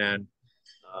purchase and then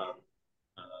uh,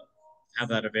 uh, have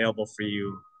that available for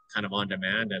you kind of on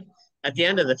demand. And at the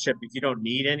end of the trip, if you don't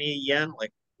need any yen,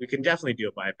 like we can definitely do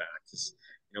a buyback because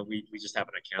we just have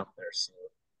an account there. So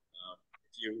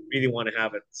if you really want to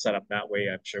have it set up that way,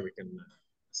 I'm sure we can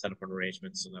set up an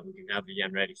arrangement so that we can have the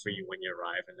yen ready for you when you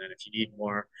arrive. And then if you need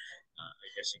more, I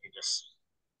guess you can just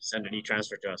send an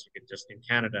e-transfer to us. We can just in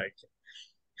Canada,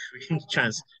 we can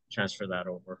transfer that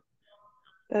over.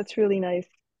 That's really nice.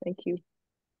 Thank you.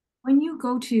 When you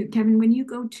go to, Kevin, when you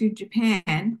go to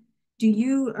Japan, do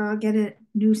you get a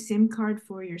new SIM card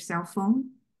for your cell phone?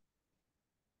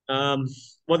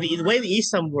 Well, the way the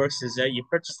eSIM works is that you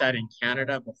purchase that in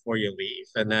Canada before you leave,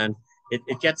 and then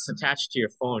it gets attached to your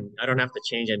phone. I don't have to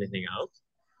change anything out.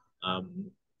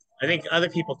 I think other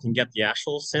people can get the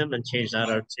actual SIM and change that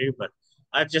out too, but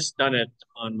I've just done it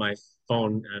on my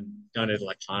phone and done it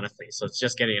electronically. So it's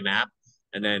just getting an app,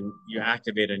 and then you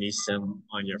activate an eSIM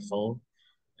on your phone,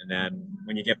 and then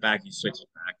when you get back, you switch it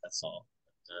back. That's all.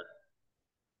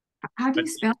 How do But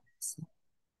you spell this?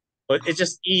 but it's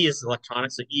just E is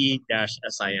electronic, so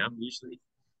E-SIM usually.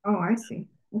 Oh, I see.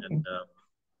 Okay. And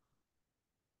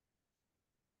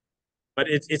but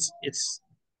it's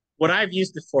what I've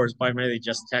used it for is primarily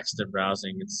just text and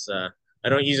browsing. It's I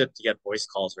don't use it to get voice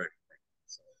calls or anything.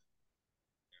 So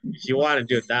if you want to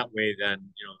do it that way, then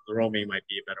the roaming might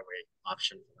be a better way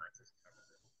option for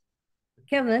that.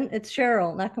 Kevin, it's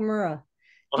Cheryl Nakamura.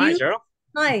 Oh, hi, Cheryl.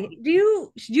 Hi. Do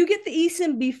you get the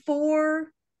eSIM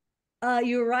before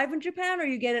you arrive in Japan, or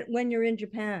you get it when you're in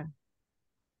Japan?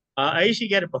 I usually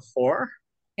get it before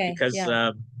because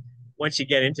yeah. Once you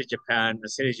get into Japan,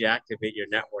 as soon as you activate your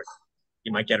network,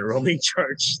 you might get a roaming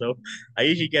charge. So I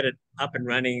usually get it up and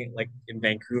running like in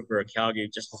Vancouver or Calgary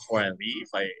just before I leave.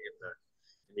 In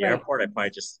the Right. airport, I probably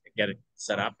just get it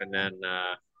set up and then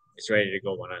it's ready to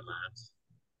go when I land.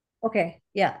 Okay.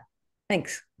 Yeah.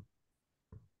 Thanks.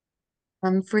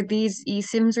 For these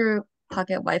eSIMs or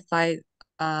pocket Wi-Fi,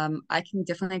 I can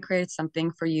definitely create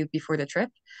something for you before the trip.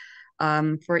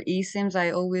 For eSIMs, I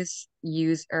always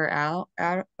use Airalo.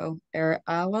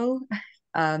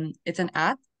 It's an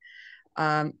app.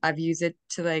 I've used it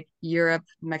to like Europe,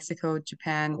 Mexico,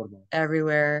 Japan,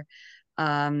 everywhere.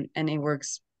 And it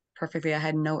works perfectly. I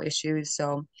had no issues.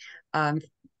 So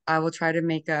I will try to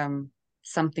make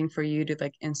something for you to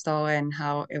like install and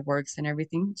how it works and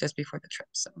everything just before the trip.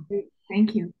 So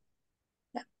Thank you.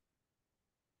 yeah.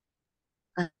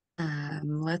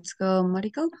 Let's go,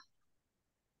 Mariko.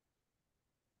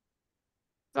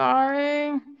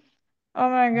 Sorry. Oh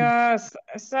my gosh.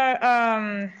 So,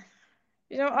 can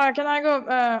I go,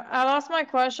 I lost my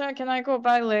question. Can I go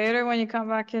back later when you come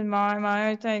back in my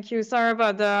mind? Thank you. Sorry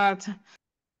about that.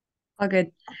 All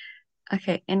good.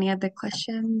 Okay, any other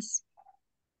questions?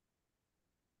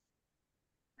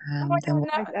 Oh my Then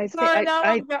God, I sorry,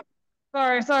 think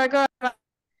sorry, go ahead.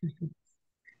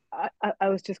 I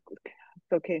was just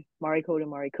okay, Mariko to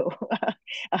Mariko.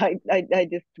 I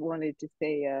just wanted to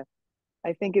say,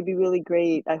 I think it'd be really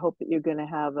great. I hope that you're going to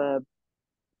have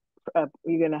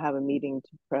a meeting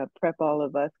to prep all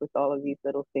of us with all of these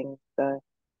little things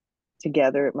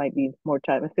together. It might be more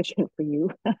time efficient for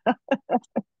you.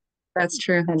 That's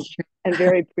true. and That's true. and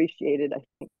very appreciated, I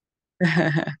think.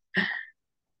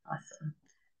 Awesome.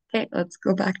 Okay, let's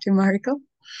go back to Mariko.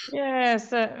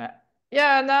 Yes.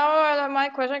 Yeah, now my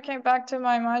question came back to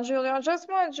my mind, Julia. I'm just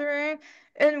wondering,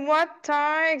 in what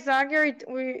time exactly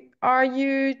are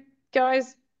you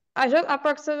guys, I just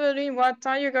approximately what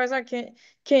time you guys are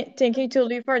thinking to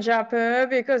leave for Japan?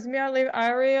 Because me, I live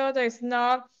area that's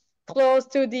not close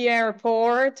to the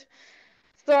airport.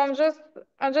 So I'm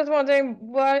just wondering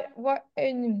what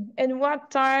in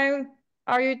what time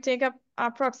are you thinking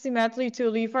approximately to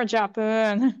leave for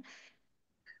Japan?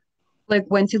 Like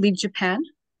when to leave Japan?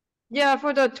 Yeah,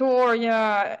 for the tour,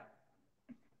 yeah.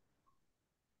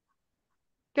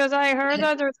 Because I heard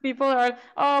that there's people that are,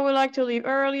 oh, we like to leave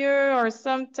earlier or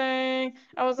something.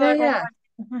 I was Yeah, like, oh yeah.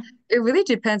 It really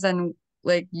depends on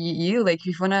like you, like if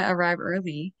you want to arrive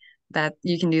early, that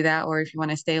you can do that, or if you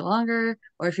want to stay longer,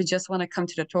 or if you just want to come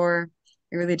to the tour,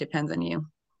 it really depends on you.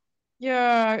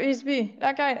 yeah, it's be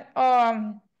like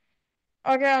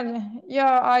again,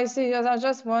 yeah, I see. Yes, I'm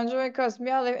just wondering because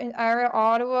me, I live in area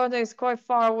Ottawa that is quite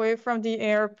far away from the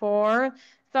airport.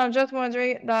 So I'm just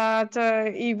wondering that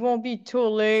it won't be too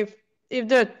late if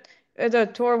the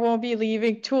tour won't be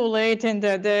leaving too late in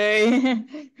the day.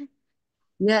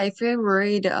 Yeah, if you're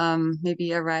worried,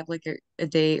 maybe arrive like a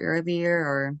day earlier,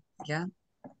 or yeah,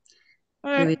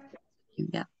 Uh, really,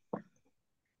 yeah.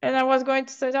 And I was going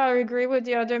to say that I agree with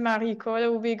the other Mariko.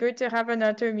 It would be good to have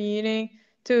another meeting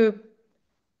to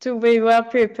be well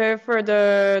prepared for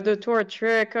the tour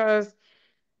trip because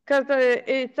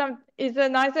it's a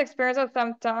nice experience at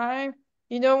some time.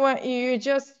 You know what you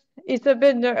just it's a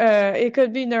bit it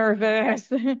could be nervous.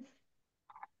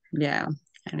 Yeah,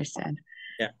 I understand.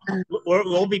 Yeah,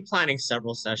 we'll be planning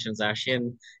several sessions actually,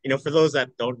 and for those that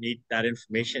don't need that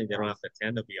information, they don't have to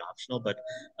attend. It'll be optional. But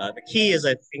the key is,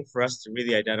 I think, for us to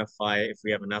really identify if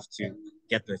we have enough to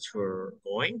get the tour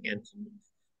going and to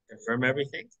confirm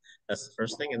everything. That's the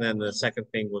first thing, and then the second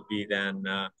thing would be then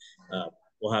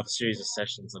we'll have a series of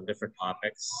sessions on different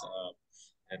topics.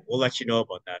 And we'll let you know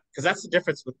about that because that's the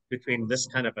difference between this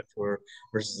kind of a tour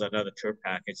versus another tour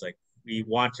package. Like we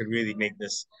want to really make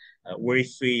this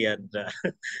worry-free and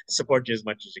support you as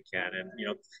much as you can. And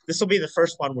this will be the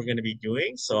first one we're going to be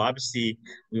doing, so obviously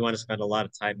we want to spend a lot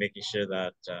of time making sure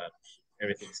that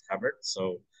everything's covered.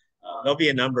 So there'll be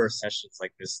a number of sessions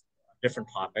like this, different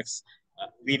topics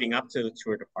leading up to the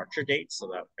tour departure date, so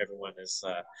that everyone is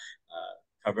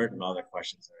covered and all their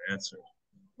questions are answered.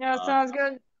 Yeah, sounds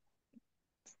good.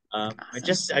 Awesome.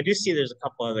 I do see there's a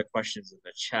couple other questions in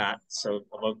the chat. So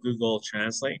about Google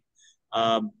Translate.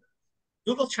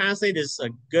 Google Translate is a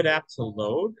good app to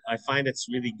load. I find it's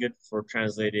really good for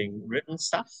translating written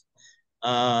stuff.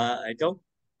 I don't.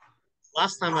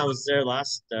 Last time I was there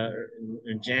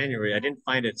in January, I didn't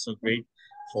find it so great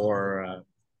for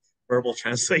verbal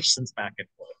translations back and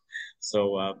forth.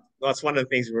 So that's one of the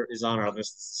things is on our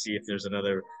list to see if there's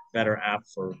another better app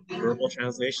for verbal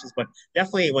translations. But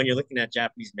definitely when you're looking at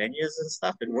Japanese menus and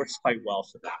stuff, it works quite well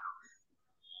for that.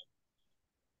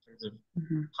 In terms of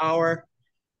power,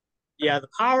 yeah, the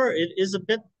power it is a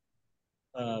bit.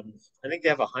 I think they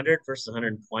have 100 versus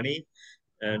 120,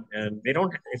 and they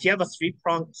don't. If you have a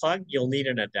 3-prong plug, you'll need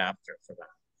an adapter for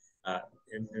that.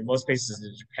 In most places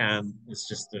in Japan, it's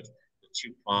just the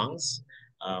 2 prongs.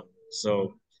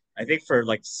 So I think for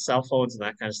like cell phones and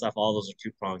that kind of stuff, all those are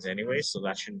 2 prongs anyway, so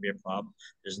that shouldn't be a problem.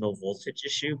 There's no voltage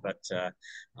issue, but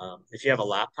if you have a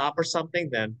laptop or something,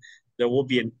 then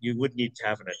you would need to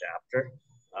have an adapter.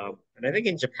 And I think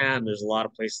in Japan, there's a lot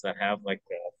of places that have like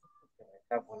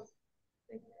have one.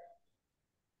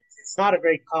 It's not a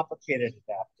very complicated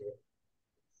adapter.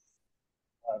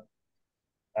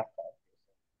 Uh,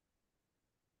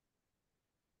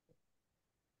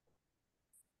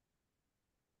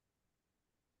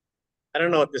 I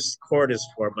don't know what this cord is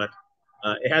for, but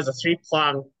it has a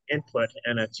 3-prong input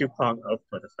and a 2-prong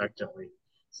output effectively.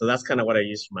 So that's kind of what I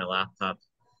use for my laptop.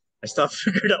 I still haven't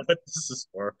figured out what this is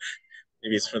for.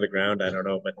 Maybe it's for the ground. I don't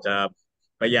know,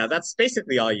 but yeah, that's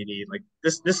basically all you need. Like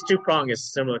this 2-prong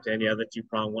is similar to any other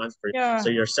 2-prong ones so Yeah,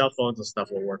 your cell phones and stuff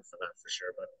will work for that for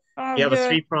sure. But if you sounds have a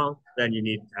good. 3-prong, then you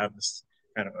need to have this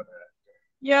kind of a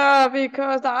Yeah,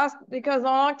 because a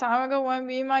long time ago when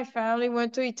me and my family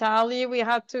went to Italy, we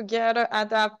had to get an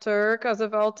adapter because the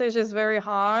voltage is very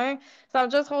high. So I'm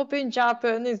just hoping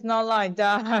Japan is not like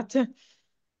that.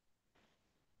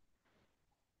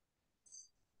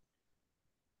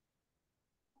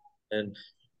 And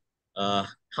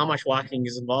how much walking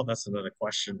is involved? That's another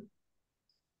question.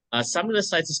 Some of the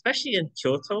sites, especially in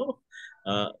Kyoto,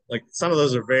 like some of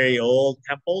those are very old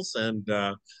temples, and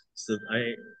so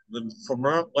from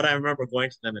what I remember going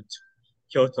to them in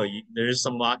Kyoto, there is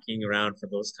some walking around for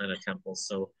those kind of temples.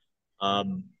 So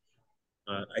um,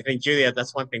 I think Julia,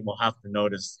 that's one thing we'll have to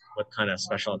notice what kind of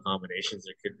special accommodations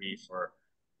there could be for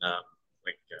um,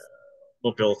 like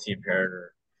mobility impaired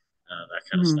or that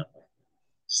kind of Mhm. stuff.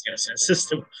 Just get a sense as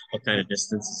to what kind of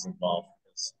distance is involved.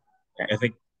 I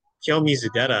think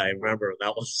Kiyomizu-dera, I remember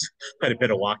that was quite a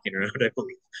bit of walking around, I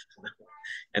believe.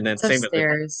 And then It's same with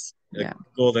upstairs. the Yeah.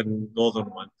 golden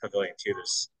one pavilion too.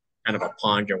 There's kind of a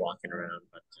pond you're walking around,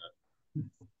 but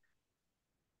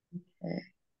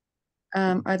Okay.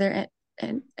 Are there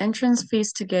entrance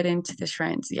fees to get into the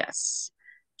shrines? Yes.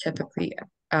 Typically,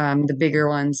 the bigger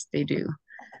ones, they do.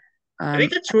 I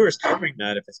think the tour is covering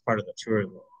that if it's part of the tour.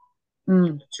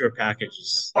 Mm, The tour package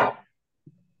is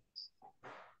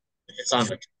it's on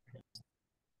the.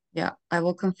 yeah, I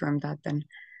will confirm that then.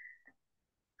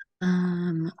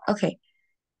 Okay.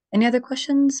 Any other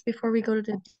questions before we go to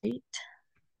the date?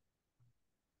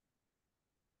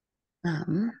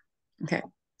 Okay,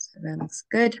 so that's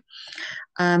good.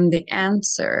 The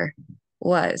answer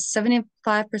was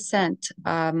 75%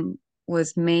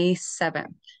 was May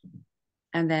 7th,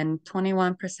 and then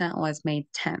 21% was May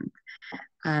 10th.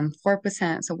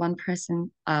 4%, so one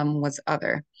person was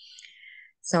other.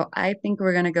 So I think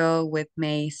we're gonna go with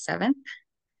May 7th.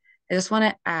 I just want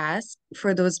to ask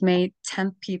for those May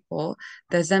 10th people,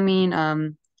 does that mean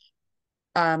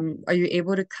are you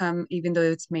able to come even though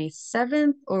it's May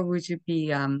 7th, or would you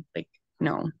be like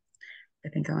no? I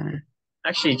think I wanna.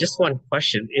 Actually, just one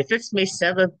question. If it's May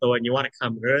 7th though and you want to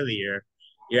come earlier,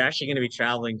 you're actually going to be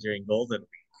traveling during Golden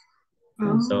Week.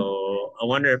 Oh, So I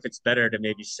wonder if it's better to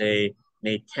maybe say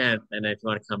May 10th, and if you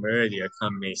want to come earlier,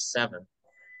 come May 7th,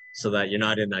 so that you're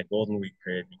not in that Golden Week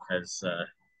period. Because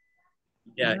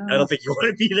yeah, I Wow. don't think you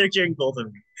want to be there during Golden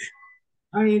Week.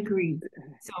 I agree.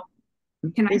 So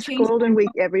can I Is change Golden my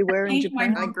Week everywhere in change my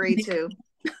Japan? I vote? agree too.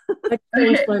 I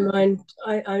changed my mind.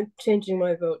 I'm changing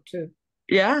my vote to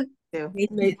Yeah. Too.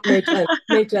 May 10th.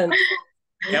 May 10th.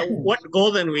 Yeah, what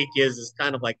Golden Week is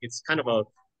kind of like it's kind of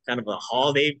a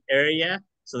holiday area.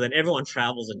 So then everyone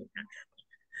travels in Japan.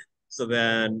 So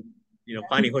then,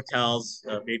 finding hotels,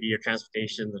 maybe your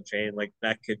transportation, the train, like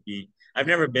that could be. I've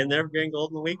never been there during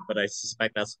Golden Week, but I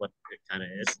suspect that's what it kind of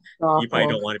is. You probably Awful.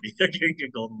 don't want to be there during your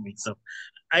Golden Week. So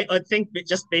I think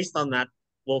just based on that,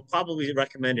 we'll probably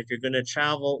recommend if you're going to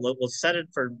travel, we'll set it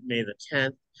for May the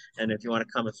 10th. And if you want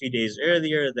to come a few days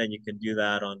earlier, then you can do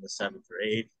that on the 7th or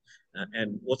 8th.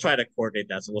 And we'll try to coordinate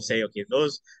that. So we'll say, okay,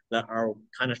 those that are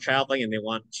kind of traveling and they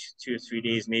want 2 or 3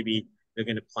 days, maybe they're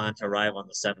going to plan to arrive on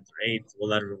the 7th or 8th. We'll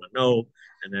let everyone know.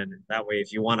 And then that way,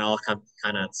 if you want to all come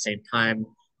kind of at the same time,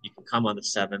 you can come on the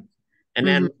 7th. And Hmm.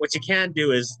 then what you can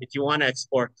do is if you want to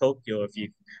explore Tokyo,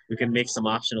 we can make some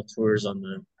optional tours on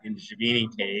the intervening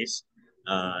days.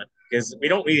 Because we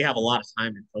don't really have a lot of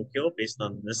time in Tokyo based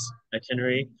on this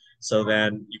itinerary. So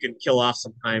then you can kill off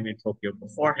some time in Tokyo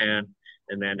beforehand,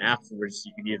 and then afterwards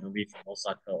you can either leave from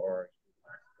Osaka or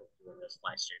Tokyo and just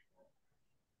fly straight.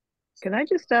 Can I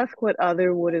just ask what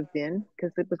other would have been?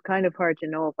 Because it was kind of hard to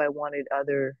know if I wanted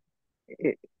other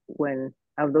when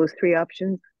of those three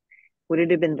options. Would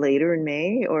it have been later in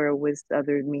May or was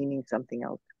other meaning something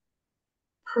else?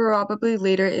 Probably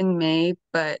later in May,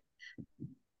 but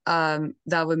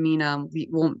that would mean we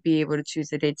won't be able to choose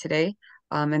the date today.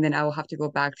 And then I will have to go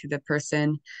back to the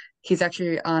person. He's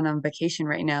actually on vacation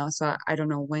right now, so I don't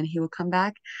know when he will come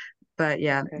back. But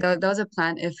yeah, Okay, that was a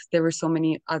plan. If there were so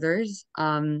many others,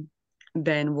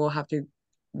 then we'll have to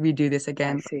redo this I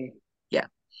again. see. Yeah.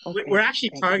 We're Okay, actually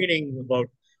thank you. targeting about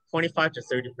 25 to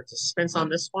 30 participants on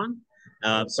this one.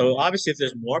 So obviously, if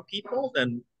there's more people,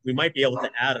 then we might be able to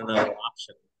add another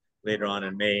option later on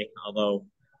in May. Although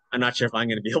I'm not sure if I'm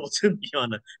going to be able to be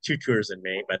on 2 tours in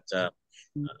May, but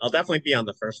I'll definitely be on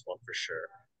the first one for sure.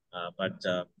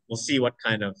 But we'll see what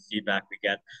kind of feedback we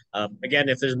get. Again,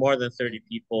 if there's more than 30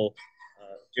 people,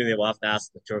 Julia will have to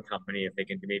ask the tour company if they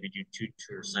can maybe do 2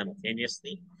 tours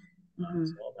simultaneously. Mhm.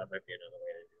 So that might be another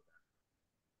way to do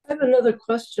that. I have another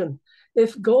question.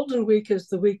 If Golden Week is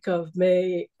the week of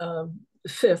May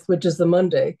 5th, which is the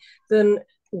Monday, then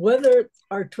whether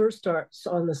our tour starts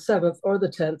on the 7th or the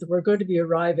 10th, we're going to be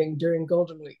arriving during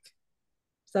Golden Week.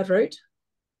 Is that right?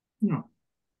 No.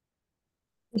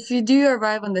 If you do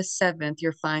arrive on the 7th,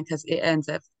 you're fine because it ends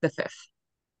at the 5th.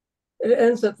 It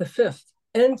ends at the 5th.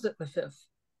 Ends at the 5th.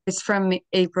 It's from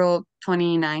April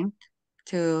 29th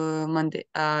to Monday,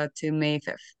 to May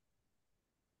 5th.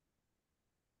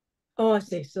 Oh, I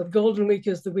see. So Golden Week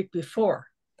is the week before.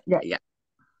 Yeah.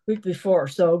 Week before.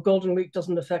 So Golden Week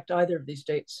doesn't affect either of these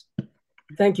dates.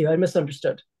 Thank you. I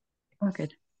misunderstood. Oh,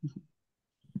 good.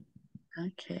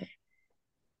 Okay.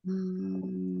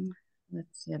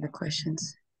 Let's see other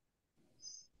questions.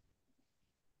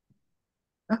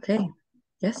 Okay.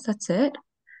 Yes, that's it.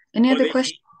 Any other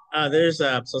questions? There's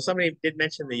so somebody did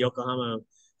mention the Yokohama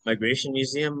Migration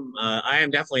Museum. I am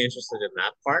definitely interested in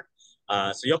that part.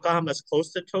 So Yokohama is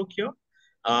close to Tokyo,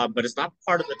 but it's not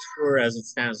part of the tour as it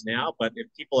stands now. But if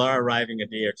people are arriving a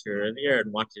day or two earlier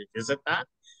and want to visit that,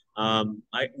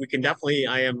 we can definitely.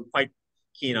 I am quite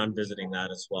keen on visiting that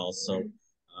as well. So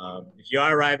if you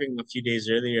are arriving a few days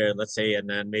earlier, let's say, and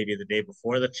then maybe the day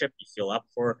before the trip, you feel up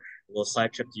for a little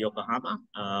side trip to Yokohama.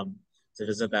 To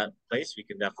visit that place, we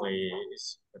can definitely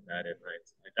put that in, right?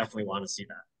 I definitely want to see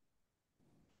that.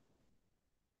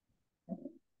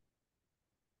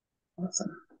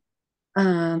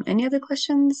 Awesome. Any other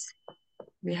questions?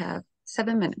 We have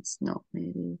 7 minutes. No,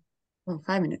 maybe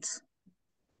 5 minutes.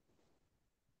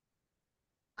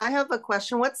 I have a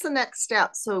question. What's the next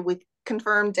step? So we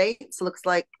confirmed dates. Looks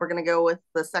like we're going to go with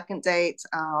the second date.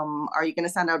 Are you going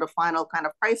to send out a final kind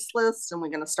of price list, and we're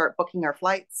going to start booking our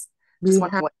flights?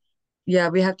 Yeah,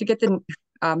 we have to get the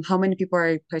how many people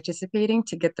are participating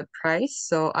to get the price.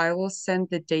 So I will send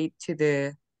the date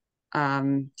to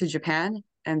Japan,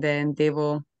 and then they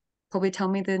will probably tell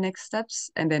me the next steps,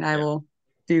 and then I will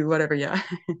do whatever. Yeah.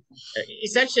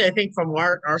 Essentially, I think from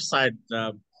our side,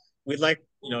 we'd like,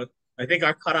 I think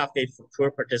our cutoff date for tour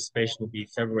participation will be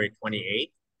February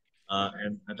 28th,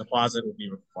 and a deposit will be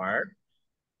required.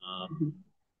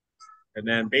 And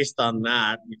then based on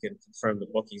that, we can confirm the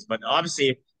bookings. But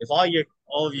obviously, if all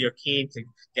of you are keen to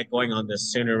get going on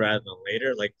this sooner rather than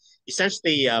later, like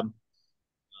essentially, I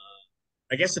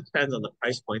guess it depends on the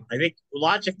price point. I think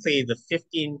logically,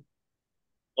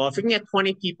 well, if we can get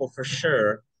 20 people for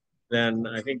sure, then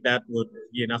I think that would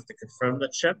be enough to confirm the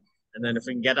trip. And then if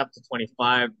we can get up to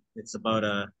 25, it's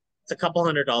a couple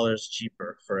 $100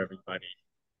 cheaper for everybody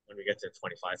when we get to the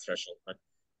 25 threshold. But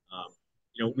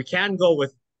we can go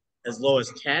with as low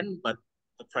as 10, but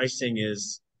the pricing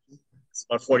it's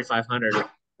about 4,500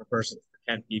 per person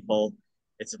for 10 people.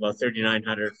 It's about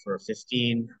 3,900 for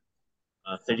 15,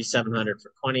 3,700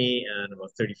 for 20, and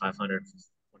about 3,500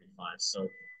 for 25. So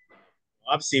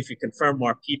obviously, if you confirm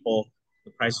more people,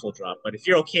 the price will drop. But if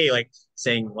you're okay, like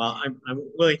saying, well, I'm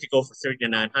willing to go for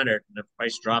 3,900, and the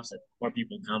price drops, and more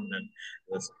people come, then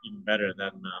that's even better.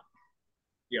 Then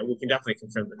we can definitely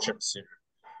confirm the trip sooner.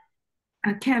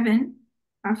 Kevin,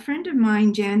 a friend of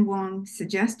mine, Jan Wong,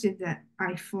 suggested that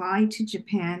I fly to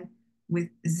Japan with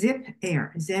Zip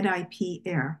Air, ZIP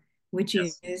Air, which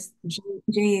is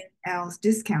JL's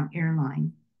discount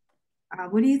airline.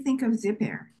 What do you think of Zip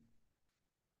Air?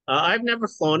 I've never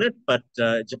flown it, but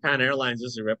Japan Airlines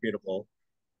is a reputable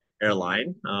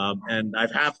airline, and I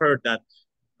have heard that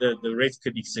the rates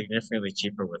could be significantly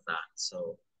cheaper with that.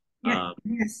 So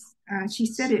yes, she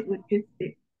said it would just.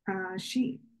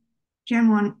 Jan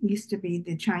Won used to be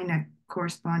the China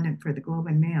correspondent for the Globe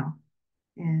and Mail,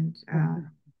 and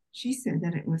she said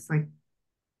that it was like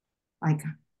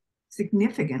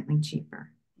significantly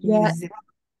cheaper. Yeah,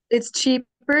 it's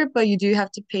cheaper, but you do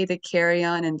have to pay the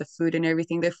carry-on and the food and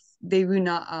everything. They will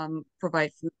not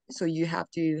provide food, so you have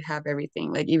to have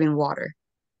everything, like even water.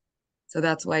 So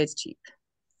that's why it's cheap.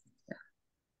 Yeah.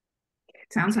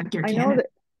 Sounds like you're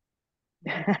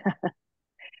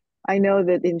I know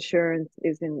that insurance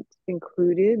isn't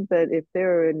included, but if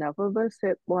there are enough of us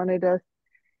that wanted us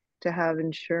to have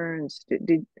insurance,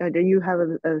 do you have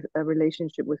a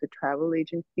relationship with a travel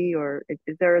agency, or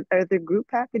are there group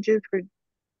packages for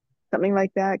something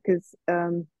like that? Because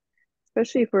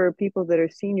especially for people that are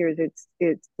seniors,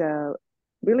 it's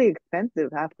really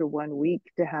expensive after 1 week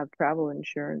to have travel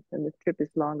insurance, and the trip is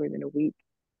longer than a week,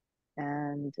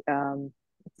 and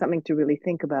it's something to really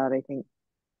think about, I think.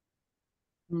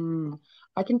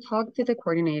 I can talk to the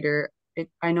coordinator.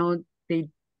 I know they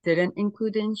didn't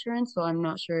include the insurance, so I'm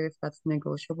not sure if that's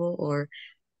negotiable or,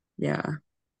 yeah.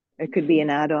 It could be an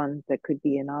add-on that could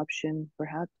be an option,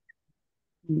 perhaps.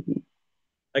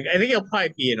 Like, I think it'll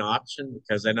probably be an option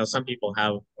because I know some people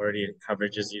have already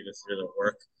coverages either through their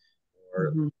work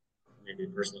or maybe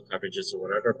personal coverages or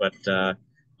whatever. But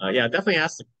yeah, definitely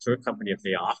ask the tour company if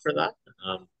they offer that.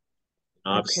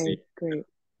 Obviously, okay, great.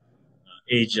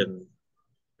 Age and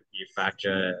would be a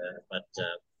factor, but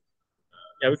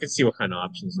yeah, we can see what kind of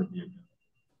options would be.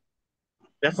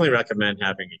 Definitely recommend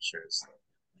having insurance.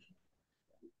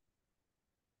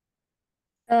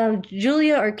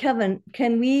 Julia or Kevin,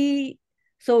 can we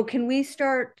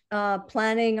start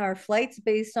planning our flights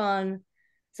based on,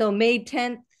 so May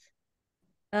 10th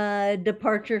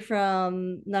departure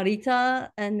from Narita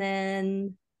and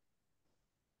then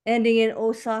ending in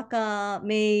Osaka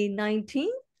May 19th.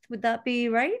 Would that be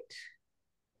right?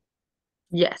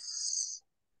 Yes.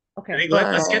 I Okay. think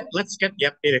But let's get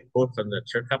the updated quote from the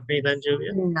tour company then,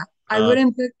 Julia. yeah, I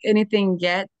wouldn't book anything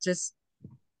yet, just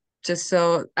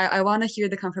so I want to hear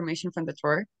the confirmation from the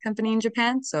tour company in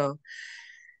Japan. So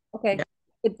Okay. yeah.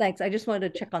 Good, thanks. I just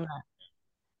wanted to check on that.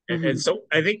 And so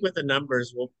I think with the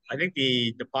numbers, I think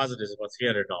the deposit is about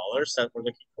 $300 that we're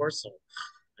looking for. So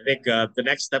I think the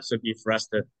next steps would be for us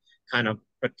to kind of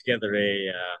put together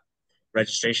a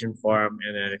registration form,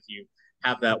 and then if you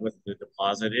have that with the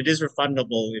deposit, it is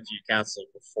refundable if you cancel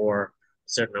before a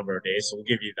certain number of days. So we'll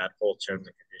give you that whole terms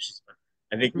and conditions. But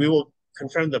I think we will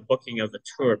confirm the booking of the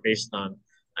tour based on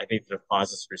I think the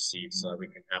deposit's received, so that we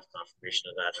can have confirmation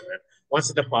of that. And then once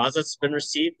the deposit's been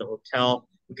received, the hotel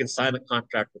we can sign the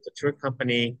contract with the tour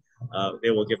company.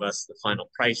 They will give us the final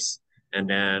price, and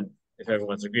then if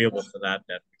everyone's agreeable for that,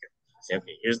 then we can say,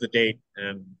 okay, here's the date,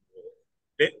 and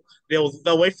they,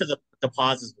 they'll wait for the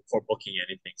deposits before booking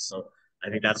anything. So I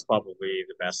think that's probably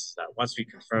the best. That once we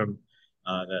confirm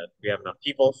that we have enough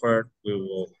people for it, we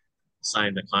will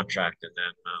sign the contract, and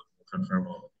then we'll confirm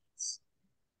all the dates.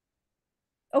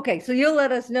 Okay, so you'll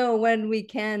let us know when we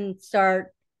can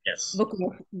start Yes.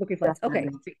 booking flights. Okay.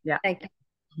 Yeah. Thank you.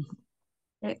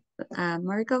 Okay.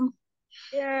 Mariko?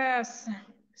 Yes.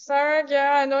 Sarah,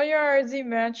 yeah, I know you already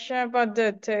mentioned about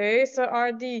the dates. So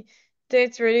are the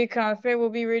dates really confirmed? Will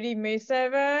be really May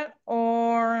 7th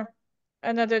or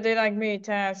another day like May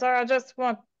 10th? Sarah,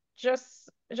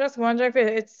 just wondering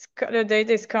if the date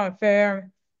is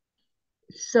confirmed.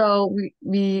 So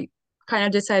we kind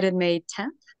of decided May 10th.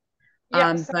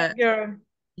 Yeah, But sounds good.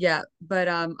 yeah, but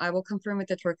I will confirm with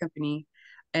the tour company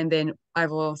and then I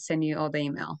will send you all the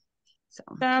email. So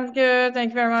Sounds good.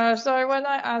 Thank you very much. Sorry, when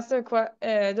I asked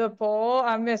the poll,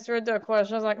 I misread the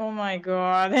question. I was like, oh my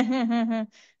God.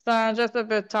 So I'm just a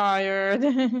bit tired.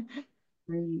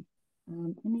 great.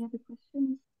 Any other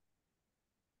questions?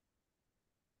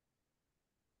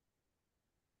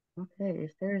 Okay,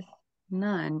 if there's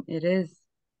none, it is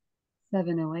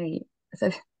 7:08,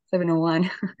 7:01.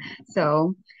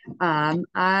 So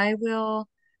I will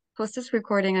post this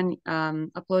recording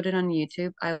and upload it on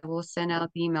YouTube. I will send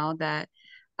out the email that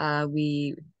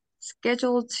we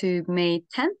scheduled to May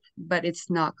 10th, but it's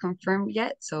not confirmed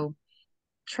yet. So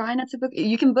try not to book.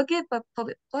 You can book it, but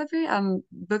probably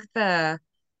book the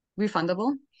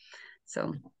refundable.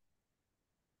 So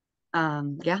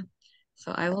yeah.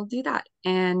 So I will do that.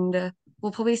 And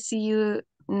we'll probably see you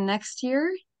next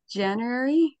year,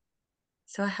 January.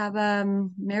 So have a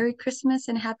Merry Christmas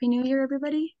and Happy New Year,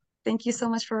 everybody. Thank you so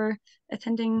much for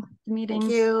attending the meeting.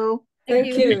 Thank you. Thank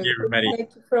you. Thank you, everybody.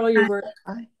 Thank you for all your work.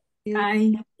 Bye.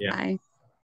 Bye. Yeah. Bye.